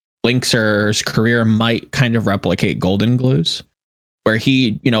way, Linkser's career might kind of replicate Golden Glue's, where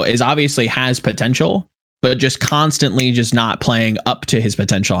he, is obviously has potential, but just constantly just not playing up to his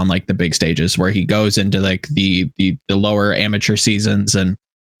potential on like the big stages, where he goes into like the lower amateur seasons and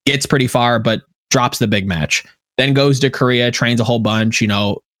gets pretty far, but drops the big match, then goes to Korea, trains a whole bunch,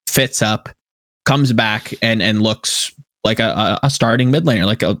 fits up, comes back and looks like a starting mid laner,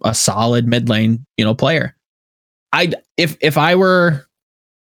 like a solid mid lane, player. If I were,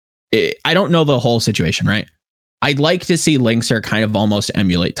 I don't know the whole situation, right? I'd like to see Linkser kind of almost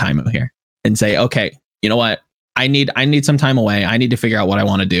emulate Taimo here and say, okay, you know what? I need some time away. I need to figure out what I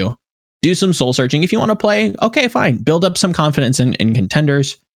want to do. Do some soul searching. If you want to play, okay, fine. Build up some confidence in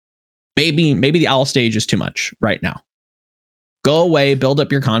contenders. Maybe the owl stage is too much right now. Go away, build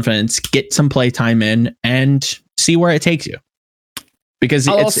up your confidence, get some play time in, and see where it takes you. Because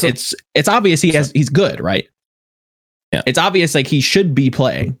it's obvious he's good, right? Yeah. It's obvious like he should be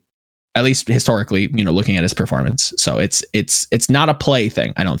playing, at least historically, looking at his performance. So it's not a play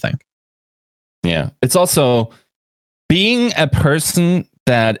thing, I don't think. Yeah. It's also being a person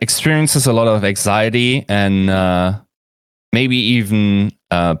that experiences a lot of anxiety and maybe even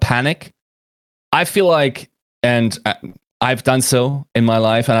panic. I feel like, and I've done so in my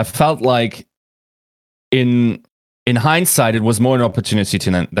life, and I felt like in hindsight, it was more an opportunity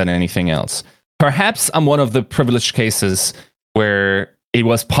than anything else. Perhaps I'm one of the privileged cases where it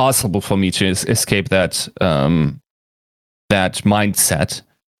was possible for me to escape that mindset.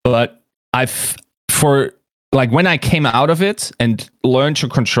 But when I came out of it and learned to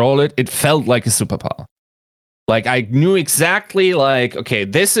control it, it felt like a superpower. Like I knew exactly like, okay,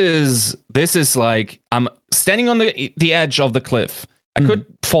 this is like I'm standing on the edge of the cliff. I could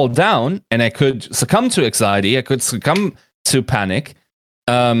fall down and I could succumb to anxiety. I could succumb to panic,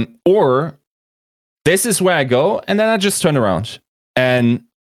 or this is where I go, and then I just turn around. And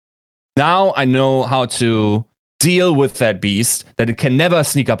now I know how to deal with that beast, that it can never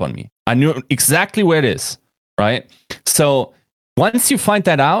sneak up on me. I knew exactly where it is, right? So once you find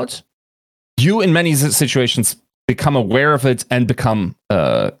that out, you in many situations become aware of it and become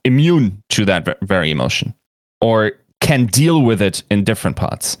immune to that very emotion, or can deal with it in different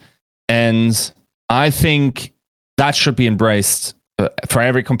parts. And I think that should be embraced for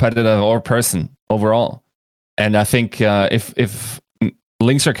every competitor or person overall. And I think if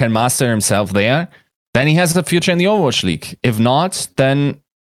Linkser can master himself there, then he has a future in the Overwatch League. If not, then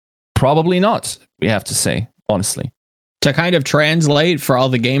probably not, we have to say, honestly. To kind of translate for all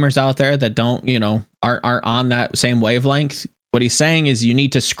the gamers out there that don't, aren't on that same wavelength, what he's saying is you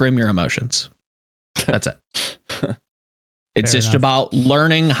need to scrim your emotions. That's it. It's just about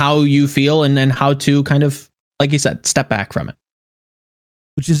learning how you feel and then how to kind of, like you said, step back from it.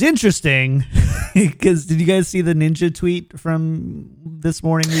 Which is interesting because did you guys see the Ninja tweet from this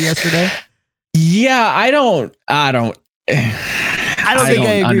morning or yesterday? Yeah, I don't think I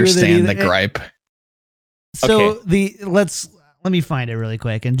agree understand with it the gripe. So let me find it really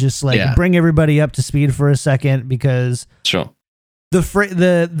quick and just bring everybody up to speed for a second, because sure.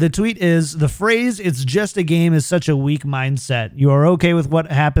 The tweet is the phrase "it's just a game" is such a weak mindset. You are okay with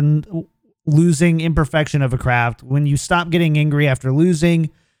what happened, losing, imperfection of a craft. When you stop getting angry after losing,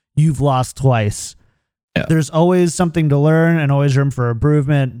 you've lost twice. Yeah. There's always something to learn and always room for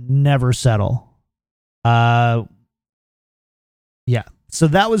improvement. Never settle. Yeah. So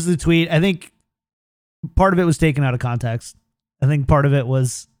that was the tweet. I think part of it was taken out of context. I think part of it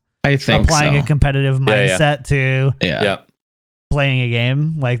was applying a competitive mindset to playing a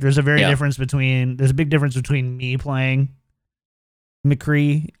game. Like there's a big difference between me playing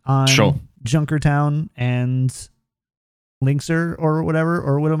McCree on Junkertown and Linkser or whatever,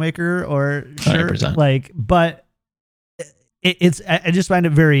 or Widowmaker or 100%. But I just find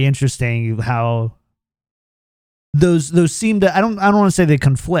it very interesting how those seem to, I don't want to say they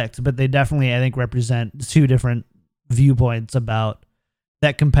conflict, but they definitely, I think, represent two different viewpoints about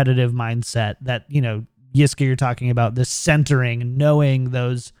that competitive mindset that, Yiska, you're talking about this centering, knowing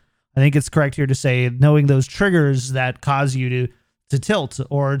those. I think it's correct here to say knowing those triggers that cause you to tilt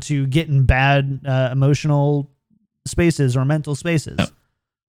or to get in bad emotional spaces or mental spaces.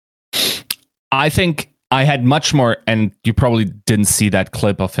 I think I had much more, and you probably didn't see that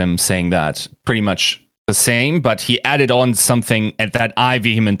clip of him saying that, pretty much the same, but he added on something that I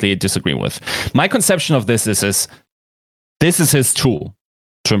vehemently disagree with. My conception of this is his tool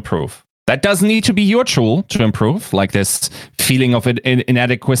to improve. That doesn't need to be your tool to improve, like this feeling of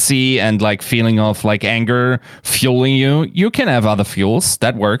inadequacy and like feeling of like anger fueling you. You can have other fuels.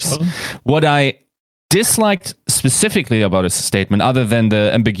 That works. What I disliked specifically about his statement, other than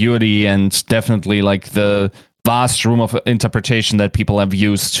the ambiguity and definitely like the vast room of interpretation that people have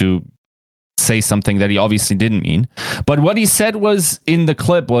used to say something that he obviously didn't mean. But what he said was in the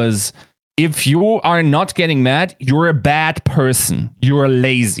clip was, if you are not getting mad, you're a bad person. You're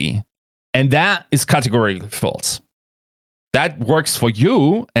lazy. And that is categorically false. That works for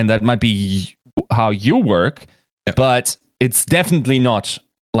you, and that might be how you work, but it's definitely not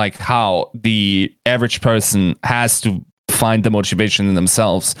like how the average person has to find the motivation in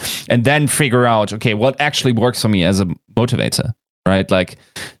themselves and then figure out, okay, what actually works for me as a motivator, right? Like,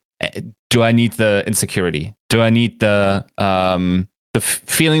 do I need the insecurity? Do I need the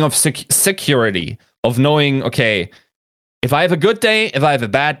feeling of security of knowing, okay, if I have a good day, if I have a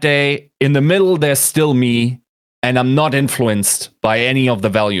bad day, in the middle, there's still me, and I'm not influenced by any of the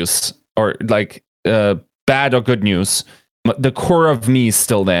values or like bad or good news. The core of me is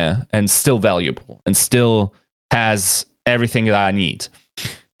still there and still valuable and still has everything that I need.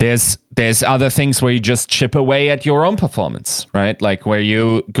 There's other things where you just chip away at your own performance, right? Like where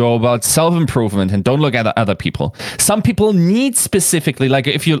you go about self-improvement and don't look at other people. Some people need specifically, like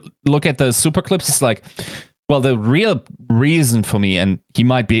if you look at the super clips, it's like, well, the real reason for me, and he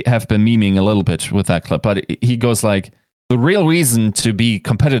might have been memeing a little bit with that clip, but he goes like, the real reason to be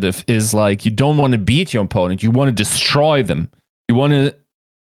competitive is like, you don't want to beat your opponent. You want to destroy them. You want to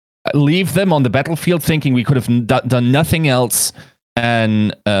leave them on the battlefield thinking we could have done nothing else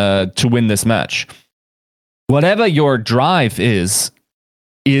and to win this match. Whatever your drive is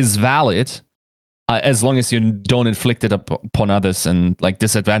valid as long as you don't inflict it upon others and like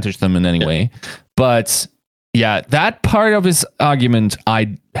disadvantage them in any way. But yeah, that part of his argument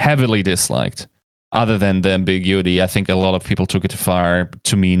I heavily disliked. Other than the ambiguity, I think a lot of people took it too far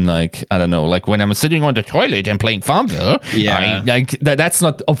to mean like, I don't know, like when I'm sitting on the toilet and playing Farmville, that's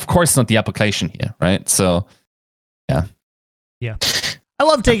not, of course, not the application here, right? So, yeah. Yeah. I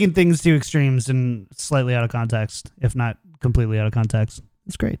love taking things to extremes and slightly out of context, if not completely out of context.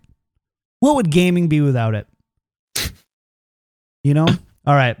 It's great. What would gaming be without it? You know?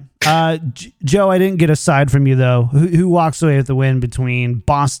 All right. Joe, I didn't get a side from you, though. Who walks away with the win between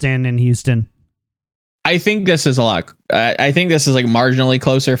Boston and Houston? I think this is a lot. I think this is like marginally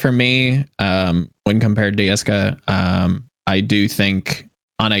closer for me when compared to Yiska. I do think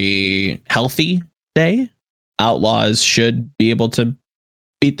on a healthy day, Outlaws should be able to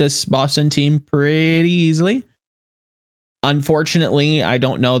beat this Boston team pretty easily. Unfortunately, I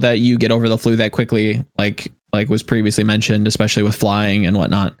don't know that you get over the flu that quickly, like was previously mentioned, especially with flying and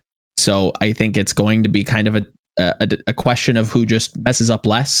whatnot. So I think it's going to be kind of a question of who just messes up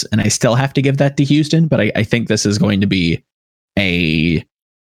less, and I still have to give that to Houston, but I think this is going to be a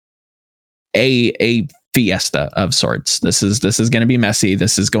fiesta of sorts. This is going to be messy.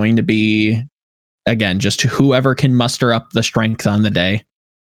 This is going to be, again, just whoever can muster up the strength on the day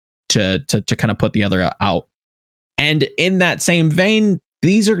to kind of put the other out. And in that same vein,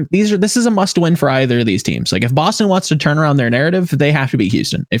 this is a must win for either of these teams. Like if Boston wants to turn around their narrative, they have to beat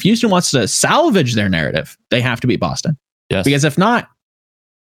Houston. If Houston wants to salvage their narrative, they have to beat Boston. Yes. Because if not,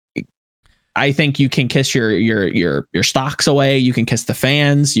 I think you can kiss your stocks away. You can kiss the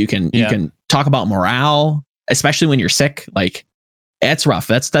fans. You can talk about morale, especially when you're sick. Like it's rough.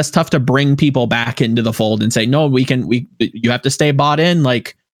 That's tough to bring people back into the fold and say, no, you have to stay bought in.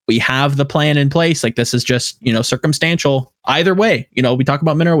 Like we have the plan in place. Like this is just, circumstantial. Either way, we talk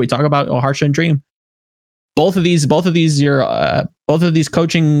about Mineral, we talk about Harsha and Dream. Both of these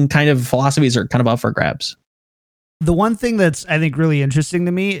coaching kind of philosophies are kind of up for grabs. The one thing that's, I think, really interesting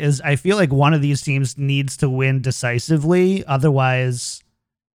to me is I feel like one of these teams needs to win decisively. Otherwise,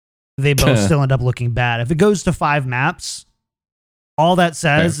 they both still end up looking bad. If it goes to 5 maps, all that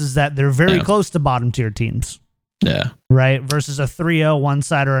says is that they're very close to bottom tier teams. Yeah. Right. Versus a 3-0 one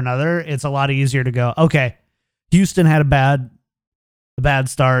side or another. It's a lot easier to go, okay, Houston had a bad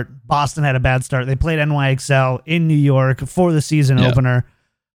start. Boston had a bad start. They played NYXL in New York for the season opener.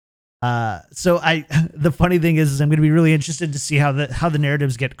 So the funny thing is I'm going to be really interested to see how the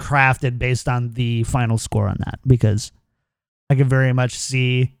narratives get crafted based on the final score on that, because I can very much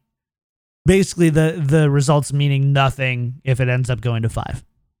see basically the results meaning nothing if it ends up going to 5.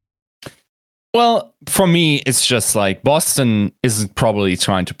 Well, for me, it's just like Boston is probably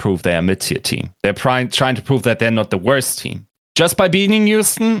trying to prove they're a mid-tier team. They're trying to prove that they're not the worst team. Just by beating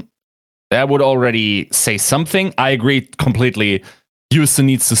Houston, that would already say something. I agree completely. Houston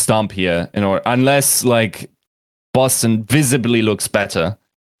needs to stomp here in order, unless like Boston visibly looks better.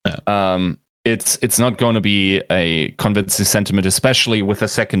 It's not going to be a convincing sentiment, especially with the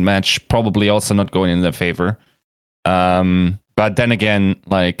second match probably also not going in their favor. But then again,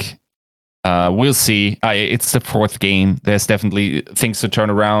 like we'll see. It's the 4th game. There's definitely things to turn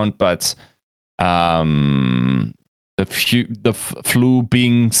around, but the flu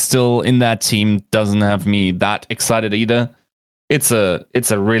being still in that team doesn't have me that excited either. It's a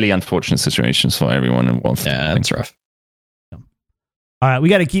really unfortunate situation for everyone involved. Yeah, that's rough. All right, we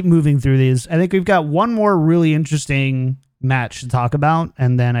got to keep moving through these. I think we've got one more really interesting match to talk about,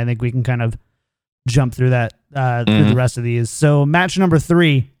 and then I think we can kind of jump through that through the rest of these. So match number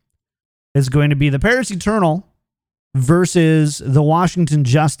 3 is going to be the Paris Eternal versus the Washington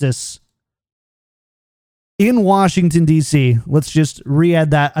Justice in Washington, D.C. Let's just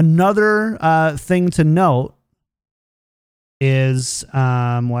re-add that. Another thing to note is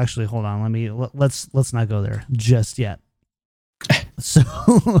well, actually, hold on. Let's not go there just yet. So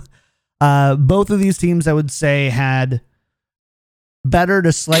both of these teams, I would say, had better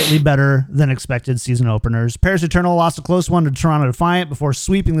to slightly better than expected season openers. Paris Eternal lost a close one to Toronto Defiant before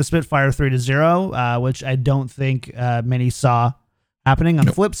sweeping the Spitfire 3-0, which I don't think many saw happening. On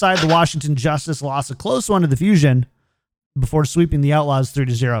the flip side, the Washington Justice lost a close one to the Fusion before sweeping the Outlaws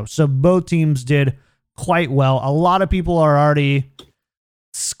 3-0. So both teams did quite well. A lot of people are already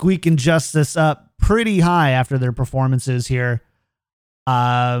squeaking Justice up pretty high after their performances here.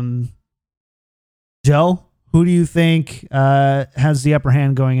 Joe, who do you think has the upper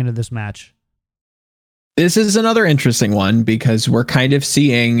hand going into this match? This is another interesting one because we're kind of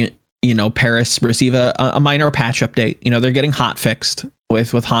seeing, Paris receive a minor patch update. They're getting hot fixed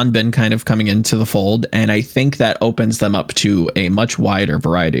with Hanbin kind of coming into the fold. And I think that opens them up to a much wider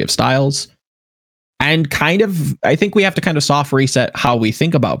variety of styles. And I think we have to kind of soft reset how we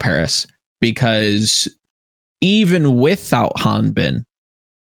think about Paris, because even without Hanbin,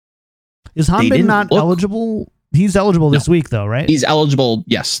 is Hanbin not eligible? He's eligible this week, though, right? He's eligible,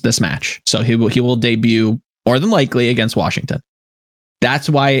 yes, this match. So he will debut more than likely against Washington. That's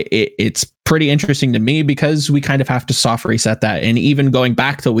why it's pretty interesting to me, because we kind of have to soft reset that. And even going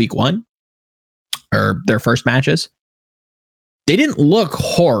back to week 1 or their first matches, they didn't look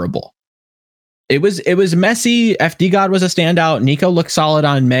horrible. It was messy. FD God was a standout. Nico looked solid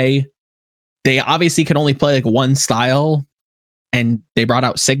on May. They obviously could only play like one style, and they brought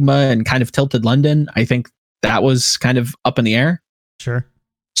out Sigma and kind of tilted London. I think that was kind of up in the air. Sure.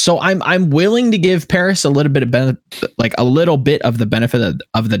 So I'm willing to give Paris a little bit of the benefit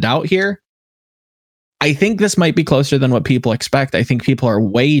of the doubt here. I think this might be closer than what people expect. I think people are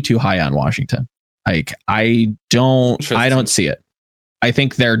way too high on Washington. Like I don't see it. I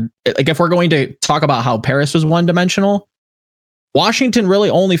think they're like, if we're going to talk about how Paris was one-dimensional, Washington really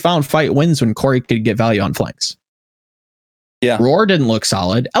only found fight wins when Corey could get value on flanks. Yeah. Roar didn't look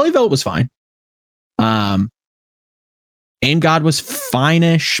solid. Ellie was fine. Aim God was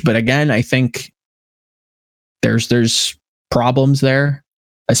fine-ish, but again, I think there's problems there,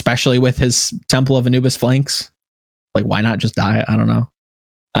 especially with his Temple of Anubis flanks. Like, why not just die? I don't know.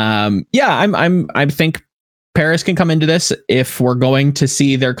 I think Paris can come into this if we're going to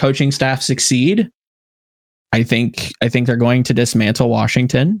see their coaching staff succeed. I think they're going to dismantle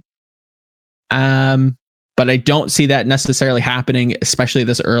Washington. But I don't see that necessarily happening, especially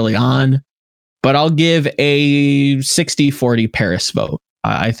this early on. But I'll give a 60-40 Paris vote.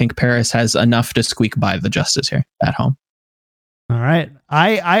 I think Paris has enough to squeak by the Justice here at home. All right.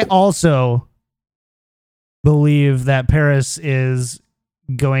 I also believe that Paris is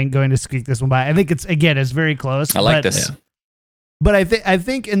going to squeak this one by. I think it's very close. I like this. Yeah. But I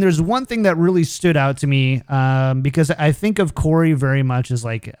think, and there's one thing that really stood out to me, because I think of Corey very much as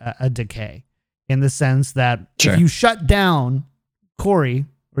like a Decay, in the sense that if you shut down Corey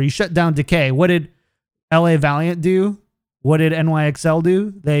or you shut down Decay, what did LA Valiant do? What did NYXL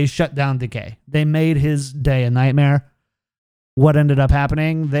do? They shut down Decay. They made his day a nightmare. What ended up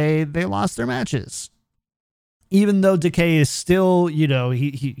happening? They lost their matches. Even though Decay is still,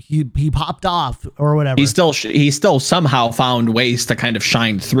 he popped off or whatever. He still somehow found ways to kind of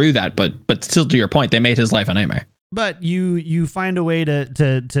shine through that, but still, to your point, they made his life a nightmare. But you find a way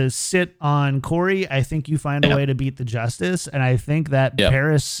to sit on Corey. I think you find a way to beat the Justice, and I think that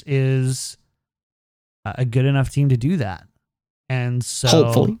Paris is a good enough team to do that. And so,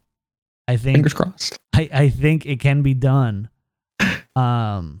 hopefully, I think fingers crossed. I think it can be done.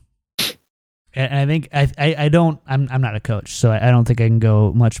 And I think I'm not a coach, so I don't think I can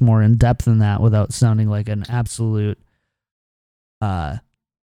go much more in depth than that without sounding like an absolute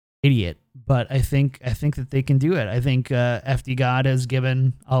idiot. But I think that they can do it. I think FD God has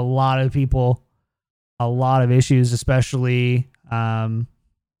given a lot of people a lot of issues, especially the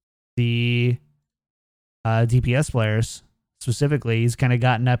DPS players specifically. He's kind of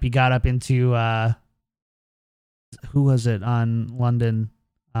gotten up. He got up into who was it on London?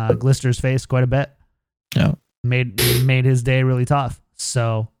 Glister's face quite a bit. Yeah, made his day really tough.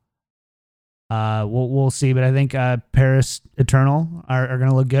 So we'll see, but I think Paris Eternal are going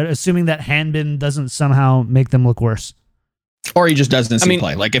to look good, assuming that Hanbin doesn't somehow make them look worse, or he just doesn't see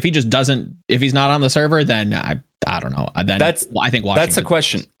play. Like if he's not on the server, then I don't know. Then I think Washington. That's the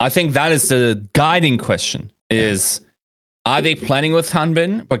question. I think that is the guiding question: is are they planning with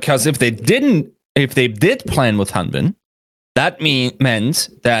Hanbin? Because if they did plan with Hanbin, that meant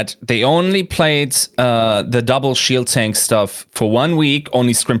that they only played the double shield tank stuff for 1 week,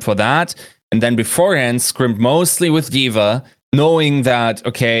 only scrimmed for that. And then beforehand, scrimmed mostly with D.Va, knowing that,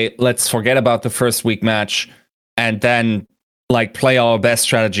 okay, let's forget about the first week match and then like play our best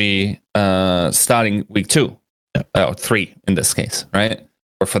strategy starting week 2. Or 3 in this case, right?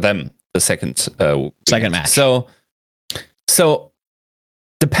 Or for them, the second match. So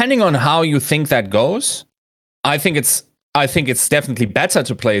depending on how you think that goes, I think it's definitely better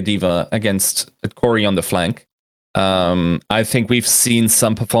to play a D.Va against Corey on the flank. I think we've seen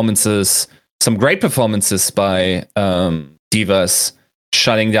some great performances by D.Vas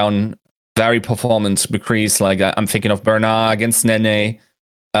shutting down very performance McCrees. Like I'm thinking of Bernard against Nene.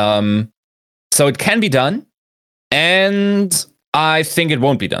 So it can be done, and I think it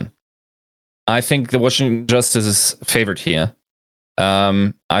won't be done. I think the Washington Justice is favored here.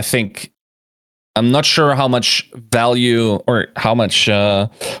 I think I'm not sure how much value or how much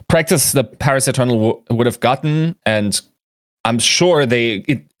practice the Paris Eternal would have gotten, and I'm sure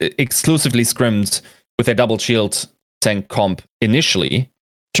they exclusively scrimmed with a double shield tank comp initially.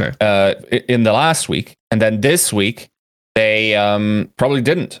 Sure. In the last week, and then this week they probably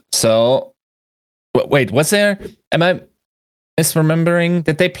didn't. So wait, was there? Am I misremembering?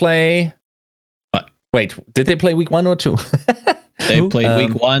 Did they play? What? Wait, did they play week 1 or 2? They played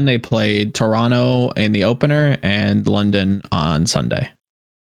week 1. They played Toronto in the opener and London on Sunday.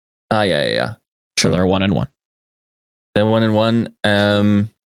 Yeah. So they're 1-1. They're 1-1.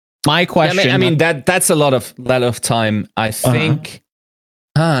 My question. I mean that's a lot of time. I think.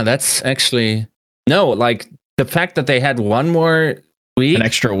 That's actually no. Like the fact that they had one more week, an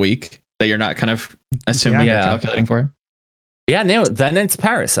extra week that you're not kind of assuming you're calculating for. Yeah, no. Then it's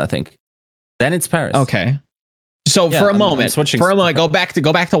Paris. I think. Then it's Paris. Okay. So for a moment, go back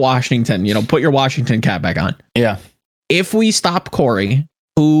to Washington. Put your Washington cap back on. Yeah. If we stop Corey,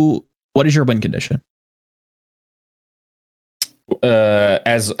 what is your win condition?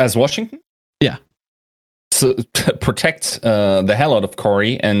 As Washington? Yeah. So protect the hell out of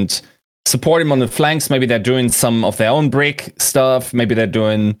Corey and support him on the flanks. Maybe they're doing some of their own break stuff. Maybe they're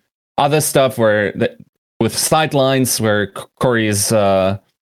doing other stuff with sidelines where Corey is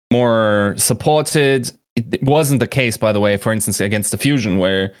more supported. It wasn't the case, by the way, for instance, against the Fusion,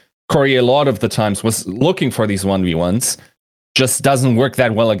 where Corey a lot of the times was looking for these 1v1s. Just doesn't work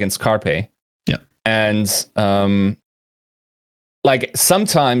that well against Carpe. Yeah. And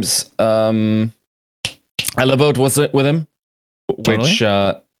sometimes I Levote was it with him, which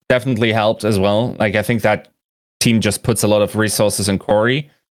definitely helped as well. Like I think that team just puts a lot of resources in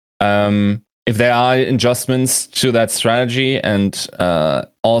Corey. If there are adjustments to that strategy, and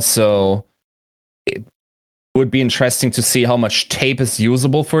also it would be interesting to see how much tape is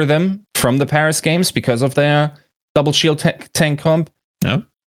usable for them from the Paris games because of their double shield tank comp. No.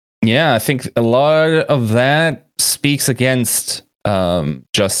 Yeah, I think a lot of that speaks against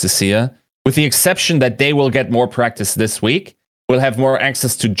Justice here, with the exception that they will get more practice this week. We'll have more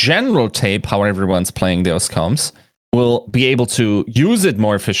access to general tape, how everyone's playing those comps. We'll be able to use it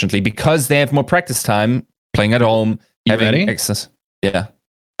more efficiently because they have more practice time playing at home. You ready? Access. Yeah.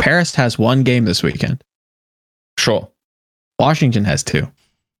 Paris has 1 game this weekend. Sure. Washington has 2.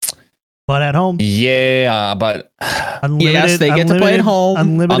 But at home. Yeah, but yes, they get to play at home.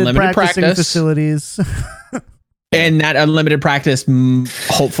 Unlimited practice facilities. And that unlimited practice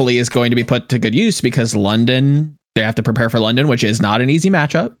hopefully is going to be put to good use because London, they have to prepare for London, which is not an easy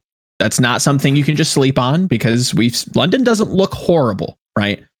matchup. That's not something you can just sleep on, because London doesn't look horrible,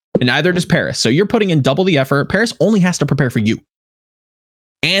 right? And neither does Paris. So you're putting in double the effort. Paris only has to prepare for you.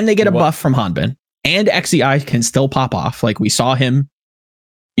 And they get a buff from Hanbin. And XEI can still pop off. Like we saw him,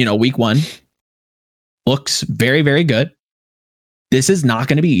 week 1. Looks very, very good. This is not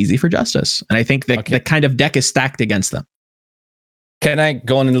going to be easy for Justice. And I think that the kind of deck is stacked against them. Can I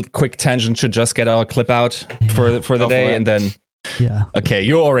go on a quick tangent to just get our clip out for the day? And then... Yeah. Okay,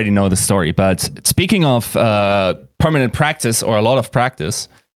 you already know the story, but speaking of permanent practice or a lot of practice,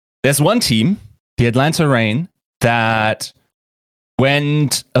 there's one team, the Atlanta Reign, that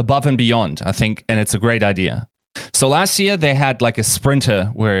went above and beyond, I think, and it's a great idea. So last year they had like a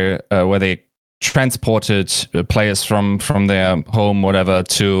sprinter where they transported players from their home, whatever,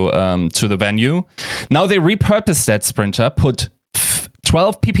 to the venue. Now they repurposed that sprinter, put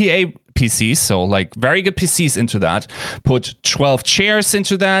 12 PPA PCs, so like very good PCs into that, put 12 chairs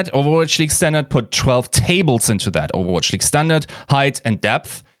into that, Overwatch League Standard, put 12 tables into that, Overwatch League Standard, height and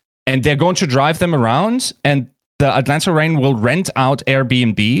depth, and they're going to drive them around, and the Atlanta Reign will rent out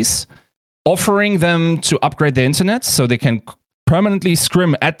Airbnbs, offering them to upgrade the internet so they can permanently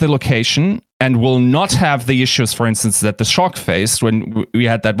scrim at the location and will not have the issues, for instance, that the Shock faced when we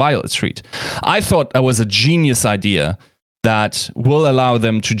had that Violet Street. I thought that was a genius idea that will allow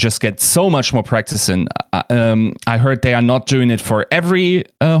them to just get so much more practice in. I heard they are not doing it for every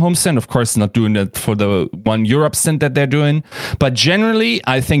home stint, of course, not doing it for the one Europe stint that they're doing. But generally,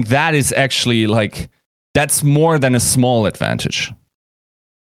 I think that is actually that's more than a small advantage.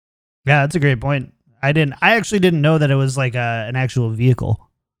 Yeah, that's a great point. I actually didn't know that it was like an actual vehicle.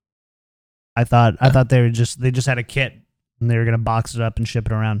 I thought they just had a kit and they were going to box it up and ship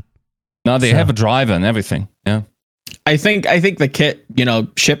it around. No, they have a driver and everything. Yeah. I think the kit,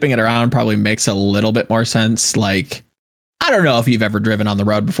 shipping it around probably makes a little bit more sense. Like, I don't know if you've ever driven on the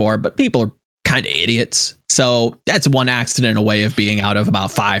road before, but people are kind of idiots. So that's one accident away of being out of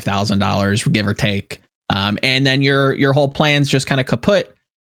about $5,000, give or take. And then your whole plan's just kind of kaput.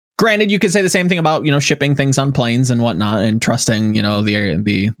 Granted, you could say the same thing about, shipping things on planes and whatnot and trusting, the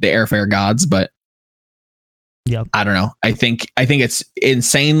airfare gods, but yeah, I don't know. I think it's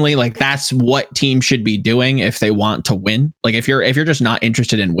insanely that's what teams should be doing if they want to win. Like if you're just not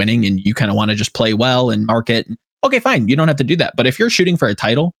interested in winning and you kind of want to just play well and market, okay, fine, you don't have to do that. But if you're shooting for a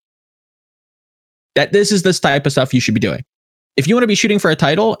title, this is this type of stuff you should be doing. If you want to be shooting for a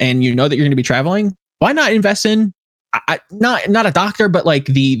title and you know that you're going to be traveling, why not invest in not a doctor, but like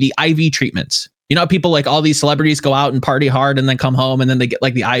the IV treatments? People like all these celebrities go out and party hard and then come home and then they get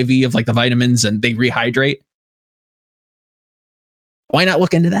like the IV of like the vitamins and they rehydrate. Why not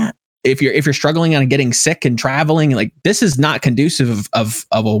look into that? If you're struggling on getting sick and traveling, like this is not conducive of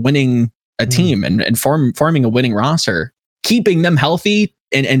a winning a team and forming a winning roster, keeping them healthy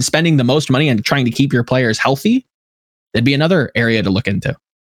and spending the most money and trying to keep your players healthy. That'd be another area to look into.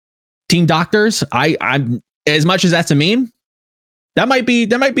 Team doctors, I'm as much as that's a meme, that might be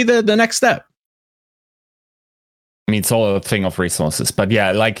the next step. I mean, it's all a thing of resources, but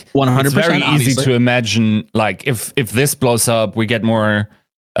yeah, like 100%, it's very easy obviously to imagine, like if this blows up, we get more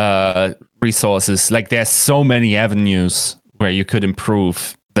resources. Like there's so many avenues where you could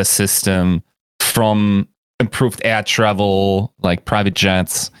improve the system, from improved air travel, like private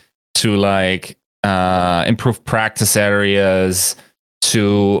jets, to like improved practice areas,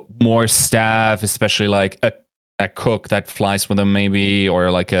 to more staff, especially like a cook that flies with them maybe,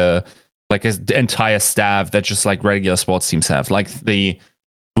 or like an entire staff that just like regular sports teams have. Like we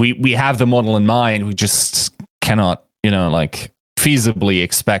have the model in mind. We just cannot, feasibly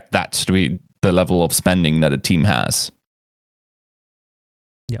expect that to be the level of spending that a team has.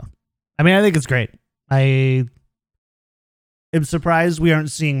 Yeah. I mean, I think it's great. I am surprised we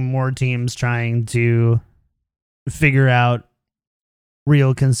aren't seeing more teams trying to figure out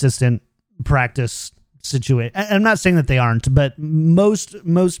real consistent practice situation. I'm not saying that they aren't, but most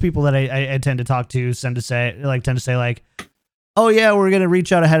people that I tend to talk to tend to say like, oh yeah, we're gonna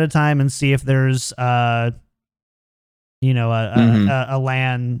reach out ahead of time and see if there's a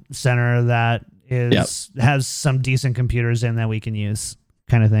LAN center that has some decent computers in that we can use,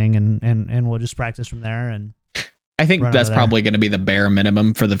 kind of thing, and we'll just practice from there. And I think that's probably going to be the bare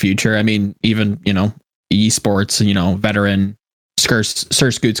minimum for the future. I mean, even esports, veteran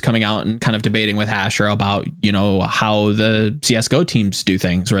Sir Scoot's coming out and kind of debating with Hashra about, how the CSGO teams do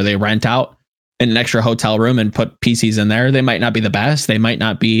things, where they rent out an extra hotel room and put PCs in there. They might not be the best. They might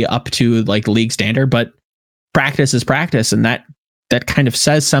not be up to like league standard, but practice is practice. And that kind of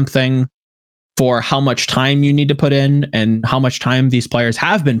says something for how much time you need to put in and how much time these players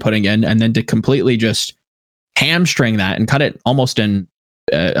have been putting in. And then to completely just hamstring that and cut it almost in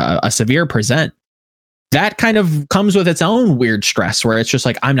a severe present, that kind of comes with its own weird stress where it's just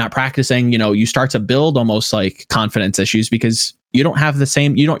like, I'm not practicing. You start to build almost like confidence issues because you don't have the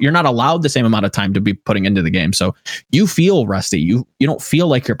same, you're not allowed the same amount of time to be putting into the game. So you feel rusty. You don't feel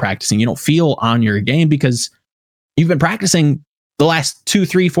like you're practicing. You don't feel on your game because you've been practicing the last 2,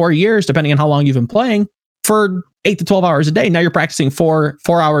 3, 4 years, depending on how long you've been playing, for 8 to 12 hours a day. Now you're practicing 4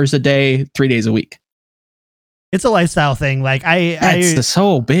 hours a day, 3 days a week. It's a lifestyle thing. Like It's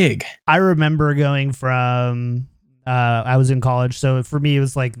so big. I remember going from I was in college, so for me it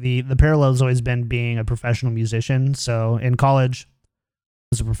was like the parallel has always been being a professional musician. So in college, I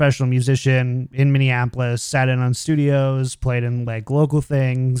was a professional musician in Minneapolis, sat in on studios, played in like local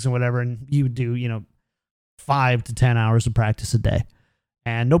things and whatever, and you would do 5 to 10 hours of practice a day,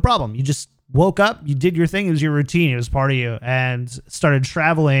 and no problem. You just woke up, you did your thing, it was your routine, it was part of you, and started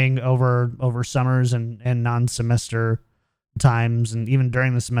traveling over summers and non-semester times, and even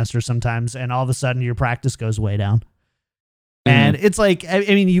during the semester sometimes, and all of a sudden your practice goes way down. And it's like, I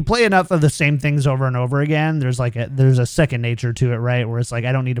mean, you play enough of the same things over and over again, there's a second nature to it, right? Where it's like,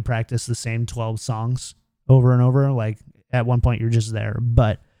 I don't need to practice the same 12 songs over and over. Like at one point you're just there,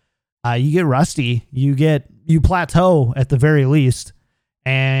 but you get rusty, you plateau at the very least.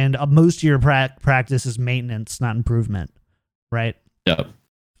 And most of your practice is maintenance, not improvement, right? Yep.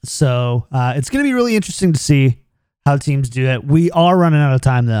 So it's going to be really interesting to see how teams do it. We are running out of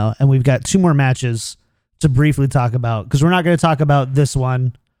time, though, and we've got 2 more matches to briefly talk about, because we're not going to talk about this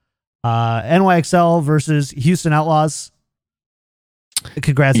one. NYXL versus Houston Outlaws.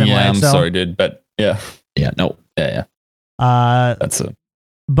 Congrats, NYXL. Yeah, I'm sorry, dude, but yeah. Yeah, no. Yeah. That's a...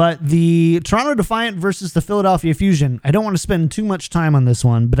 But the Toronto Defiant versus the Philadelphia Fusion, I don't want to spend too much time on this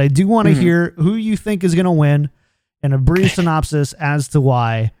one, but I do want to hear who you think is going to win and a brief synopsis as to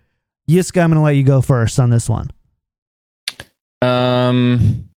why. Yiska, I'm going to let you go first on this one. Let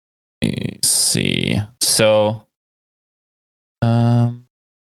me see. So, wait, am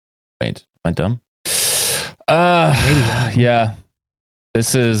I dumb? Yeah.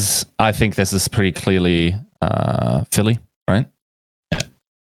 I think this is pretty clearly Philly, right?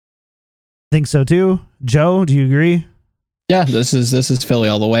 Think so too. Joe, do you agree? Yeah, this is Philly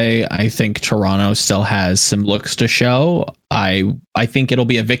all the way. I think Toronto still has some looks to show. I think it'll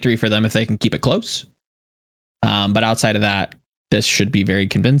be a victory for them if they can keep it close. But outside of that, this should be very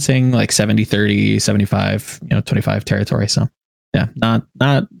convincing, like 70-30, 75, 25 territory. So yeah, not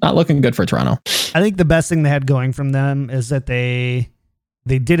looking good for Toronto. I think the best thing they had going from them is that they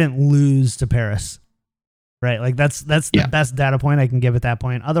didn't lose to Paris. Right, like that's the best data point I can give at that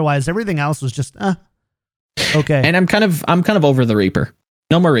point. Otherwise, everything else was just okay. And I'm kind of over the Reaper.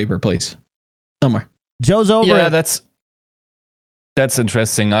 No more Reaper, please. No more. Joe's over. Yeah, it. that's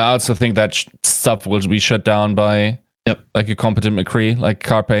interesting. I also think that stuff will be shut down by like a competent McCree, like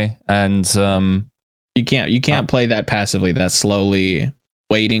Carpe, and you can't play that passively. That's slowly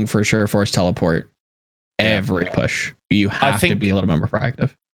waiting for Sureforce teleport every push. You have to be a little bit more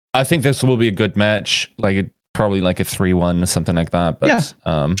proactive. I think this will be a good match, probably like a 3-1 or something like that. But yeah,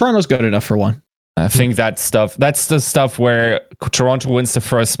 Toronto's good enough for one. I think that's the stuff where Toronto wins the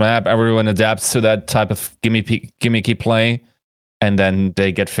first map, everyone adapts to that type of gimmicky play, and then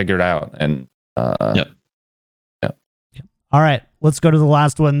they get figured out. And All right, let's go to the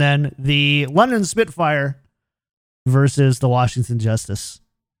last one then. The London Spitfire versus the Washington Justice.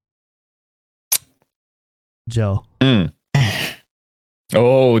 Joe.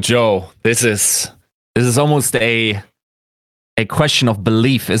 Oh, Joe, this is almost a question of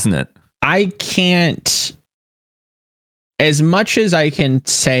belief, isn't it? I can't, as much as I can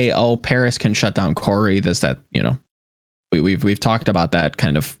say, oh, Paris can shut down Corey. We've talked about that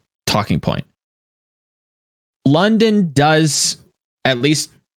kind of talking point. London does, at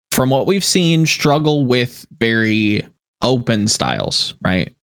least from what we've seen, struggle with very open styles,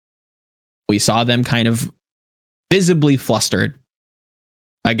 right? We saw them kind of visibly flustered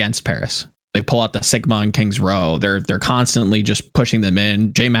against Paris. They pull out the Sigma and King's Row. They're constantly just pushing them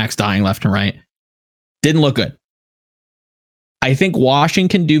in. J-Max dying left and right. Didn't look good. I think Washington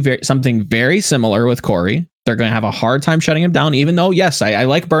can do something very similar with Corey. They're going to have a hard time shutting him down, even though, yes, I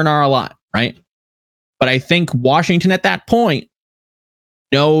like Bernard a lot, right? But I think Washington at that point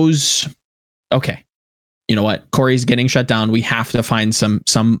knows, okay, you know what? Corey's getting shut down. We have to find some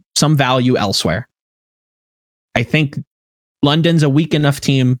value elsewhere. I think London's a weak enough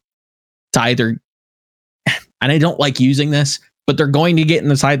team to either, and I don't like using this, but they're going to get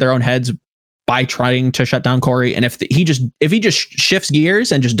inside their own heads by trying to shut down Corey. And if he just shifts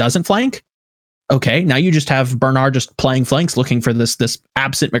gears and just doesn't flank, okay, now you just have Bernard just playing flanks looking for this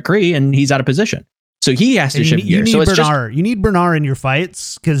absent McCree, and he's out of position. So he has to And shift you gears. need So it's just, Bernard. You need Bernard in your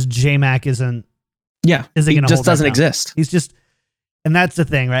fights because J-Mac isn't he going to hold just that doesn't down. exist. He's just, and that's the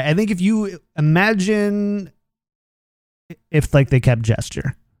thing, right? I think if you imagine if like they kept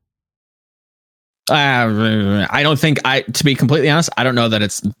Gesture. I don't think to be completely honest, I don't know that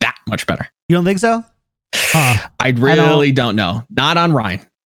it's that much better. You don't think so? Huh. I really don't know. Not on Ryan.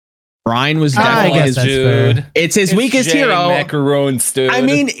 Ryan was I definitely guess his, that's fair. it's his weakest Jay hero. Macaroons, dude. I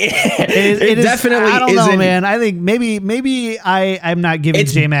mean, It is, definitely I don't know, isn't. man. I think maybe I'm not giving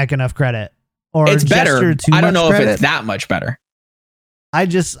It's- J-Mac enough credit. Or It's better. Gesture too I don't much know credit. if it's that much better. I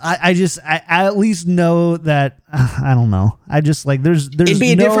at least know that I don't know. I just like there's It'd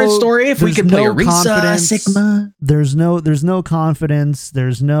be a no, different story if we there's could play no Orisa, confidence. Sigma. There's no confidence.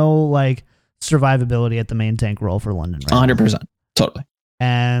 There's no like survivability at the main tank role for London right now. 100%. Totally.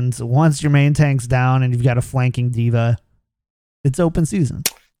 And once your main tank's down and you've got a flanking diva, it's open season.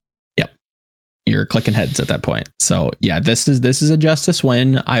 You're clicking heads at that point. So yeah, this is a Justice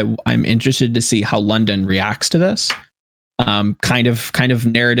win. I'm interested to see how London reacts to this. Kind of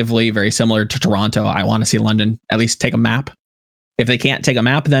narratively very similar to Toronto. I want to see London at least take a map. If they can't take a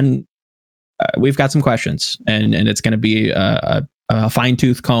map, then we've got some questions, and it's going to be a fine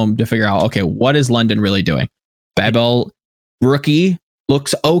tooth comb to figure out, okay, what is London really doing? Babel rookie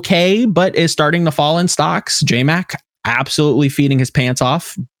looks okay, but is starting to fall in stocks. JMac absolutely feeding his pants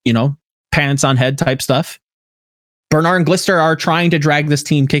off, pants on head type stuff. Bernard and Glister are trying to drag this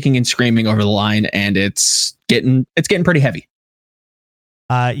team kicking and screaming over the line, and it's getting pretty heavy.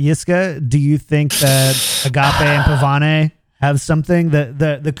 Yiska, do you think that Agape and Pavane have something that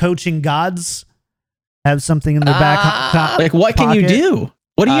the coaching gods have something in their back? Like, what can you pocket? do?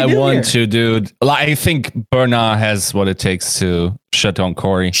 What do you do? I want here? to, dude. Like, I think Bernard has what it takes to shut down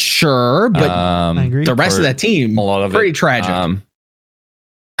Corey. Sure, but I agree. the rest of or that team, a lot of pretty it. tragic.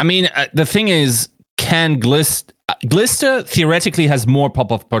 I mean, the thing is, can Glister theoretically has more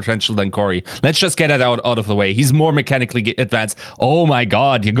pop-off potential than Corey. Let's just get it out of the way. He's more mechanically advanced. Oh my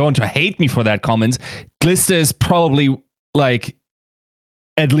god, you're going to hate me for that comment. Glister is probably like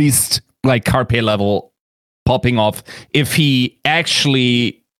at least like Carpe level popping off if he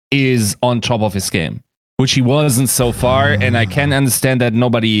actually is on top of his game, which he wasn't so far. And I can understand that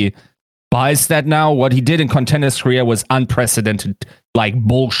nobody buys that now. What he did in Contender's career was unprecedented, like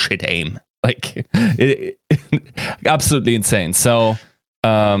bullshit aim. Like absolutely insane. So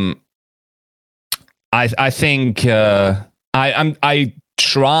I think I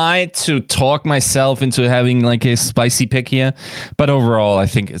try to talk myself into having like a spicy pick here, but overall I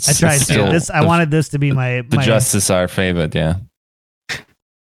think it's I tried it's to. still I wanted this to be my Justice our favorite, yeah.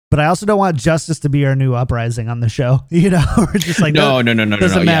 but I also don't want Justice to be our new uprising on the show. We're just like no. doesn't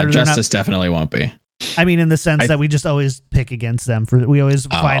Yeah, matter. They're Justice definitely won't be. I mean, in the sense that we just always pick against them we always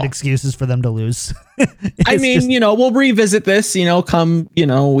find Oh. excuses for them to lose. I mean, we'll revisit this, come,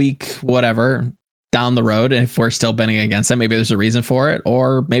 week, whatever, down the road. And if we're still betting against them, maybe there's a reason for it.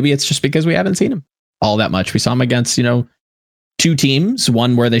 Or maybe it's just because we haven't seen them all that much. We saw them against, two teams,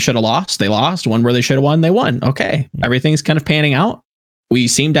 one where they should have lost, they lost, one where they should have won, they won. Okay. Everything's kind of panning out. We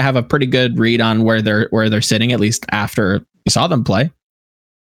seem to have a pretty good read on where they're sitting, at least after we saw them play.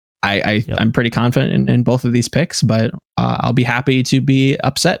 I'm pretty confident in both of these picks, but I'll be happy to be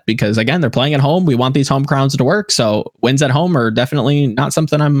upset because, again, they're playing at home. We want these home crowns to work. So wins at home are definitely not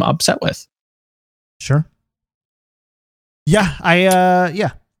something I'm upset with. Sure. Yeah,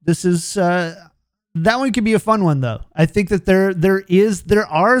 this is that one could be a fun one though. I think that there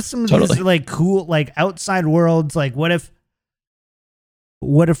are some of Totally. these like cool like outside worlds. Like what if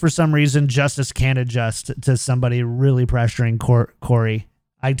for some reason Justice can't adjust to somebody really pressuring Corey?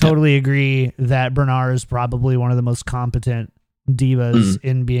 I totally agree that Bernard is probably one of the most competent divas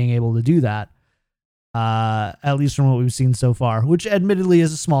in being able to do that. At least from what we've seen so far, which admittedly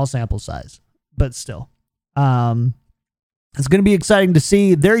is a small sample size, but still. It's going to be exciting to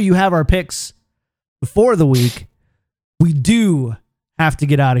see. There you have our picks for the week. We do have to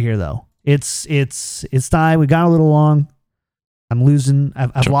get out of here though. It's time. We got a little long. I'm losing.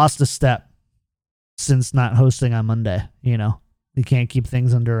 I've lost a step since not hosting on Monday. We can't keep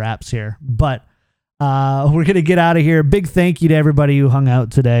things under wraps here, but we're going to get out of here. Big thank you to everybody who hung out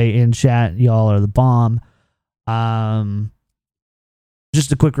today in chat. Y'all are the bomb.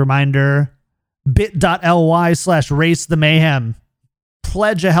 Just a quick reminder, bit.ly/race the mayhem.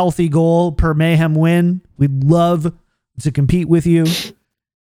 Pledge a healthy goal per mayhem win. We'd love to compete with you.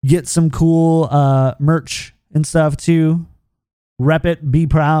 Get some cool merch and stuff too. Rep it. Be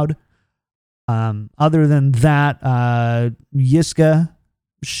proud. Other than that, Yiska,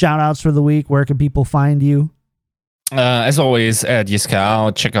 shout outs for the week. Where can people find you? As always, at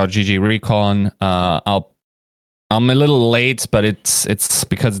Yiskao, check out GG Recon. I'm a little late, but it's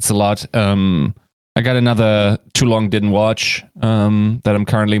because it's a lot. I got another Too Long Didn't Watch that I'm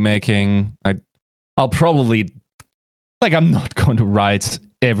currently making. I'll probably, like, I'm not going to write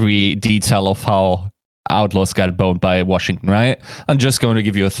every detail of how Outlaws got boned by Washington, right? I'm just going to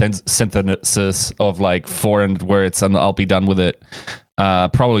give you a synthesis of like 400 words, and I'll be done with it.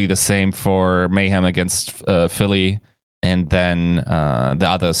 Probably the same for Mayhem against Philly, and then the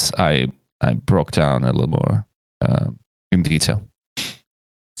others I broke down a little more in detail.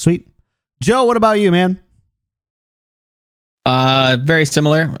 Sweet. Joe, what about you, man? Very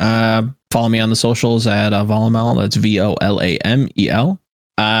similar. Follow me on the socials at Volamel. That's VOLAMEL.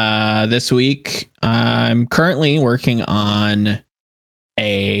 This week, I'm currently working on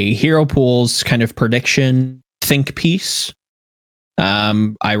a Hero Pools kind of prediction think piece.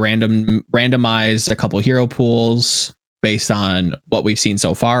 I randomized a couple Hero Pools based on what we've seen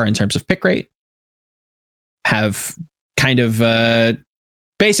so far in terms of pick rate. Have kind of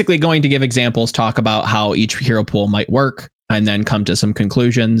basically going to give examples, talk about how each Hero Pool might work, and then come to some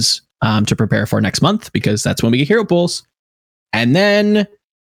conclusions to prepare for next month, because that's when we get Hero Pools. And then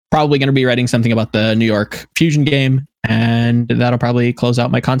probably going to be writing something about the New York Fusion game, and that'll probably close out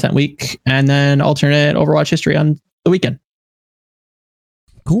my content week, and then alternate Overwatch history on the weekend.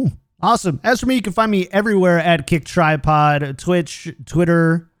 Cool. Awesome. As for me, you can find me everywhere at Kick Tripod, Twitch,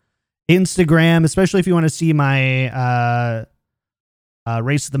 Twitter, Instagram, especially if you want to see my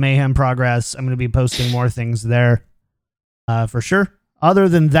Race to the Mayhem progress. I'm going to be posting more things there for sure. Other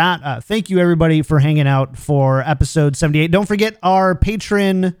than that, thank you everybody for hanging out for episode 78. Don't forget our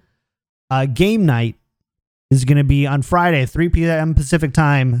patron game night is going to be on Friday, 3 p.m. Pacific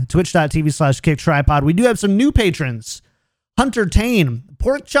time, twitch.tv/kicktripod. We do have some new patrons. Hunter Tane,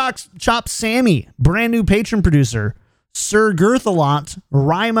 Pork Chop Sammy, brand new patron producer, Sir Girthalot,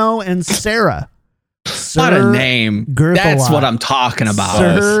 Rimo, and Sarah. What a name. Girthalot. That's what I'm talking about.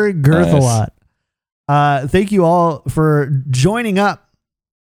 Sir Girthalot. Thank you all for joining up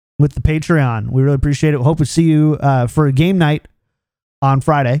with the Patreon. We really appreciate it. Hope to see you for a game night on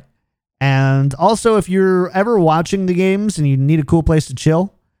Friday. And also, if you're ever watching the games and you need a cool place to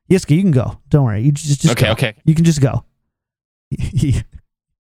chill, Yiska, you can go. Don't worry. You just okay, go. okay. You can just go.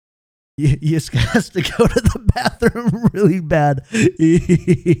 Yiska has to go to the bathroom really bad.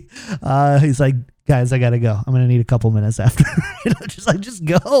 He's like, guys, I gotta go. I'm gonna need a couple minutes after. Just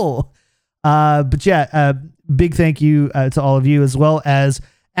go. But yeah, big thank you to all of you, as well as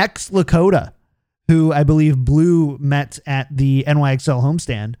X Lakota, who I believe Blue met at the NYXL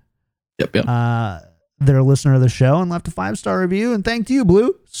homestand. Yep. They're a listener of the show and left a 5-star review, and thanked you,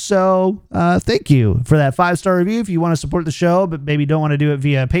 Blue. So thank you for that 5-star review. If you want to support the show, but maybe don't want to do it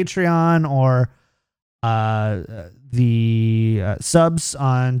via Patreon or the subs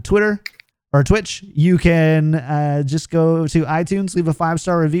on Twitter or Twitch, you can just go to iTunes, leave a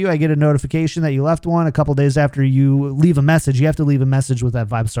 5-star review. I get a notification that you left one a couple days after you leave a message. You have to leave a message with that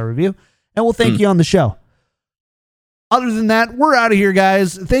 5-star review, and we'll thank you on the show. Other than that, we're out of here,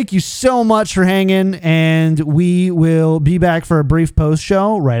 guys. Thank you so much for hanging, and we will be back for a brief post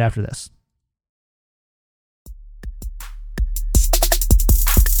show right after this.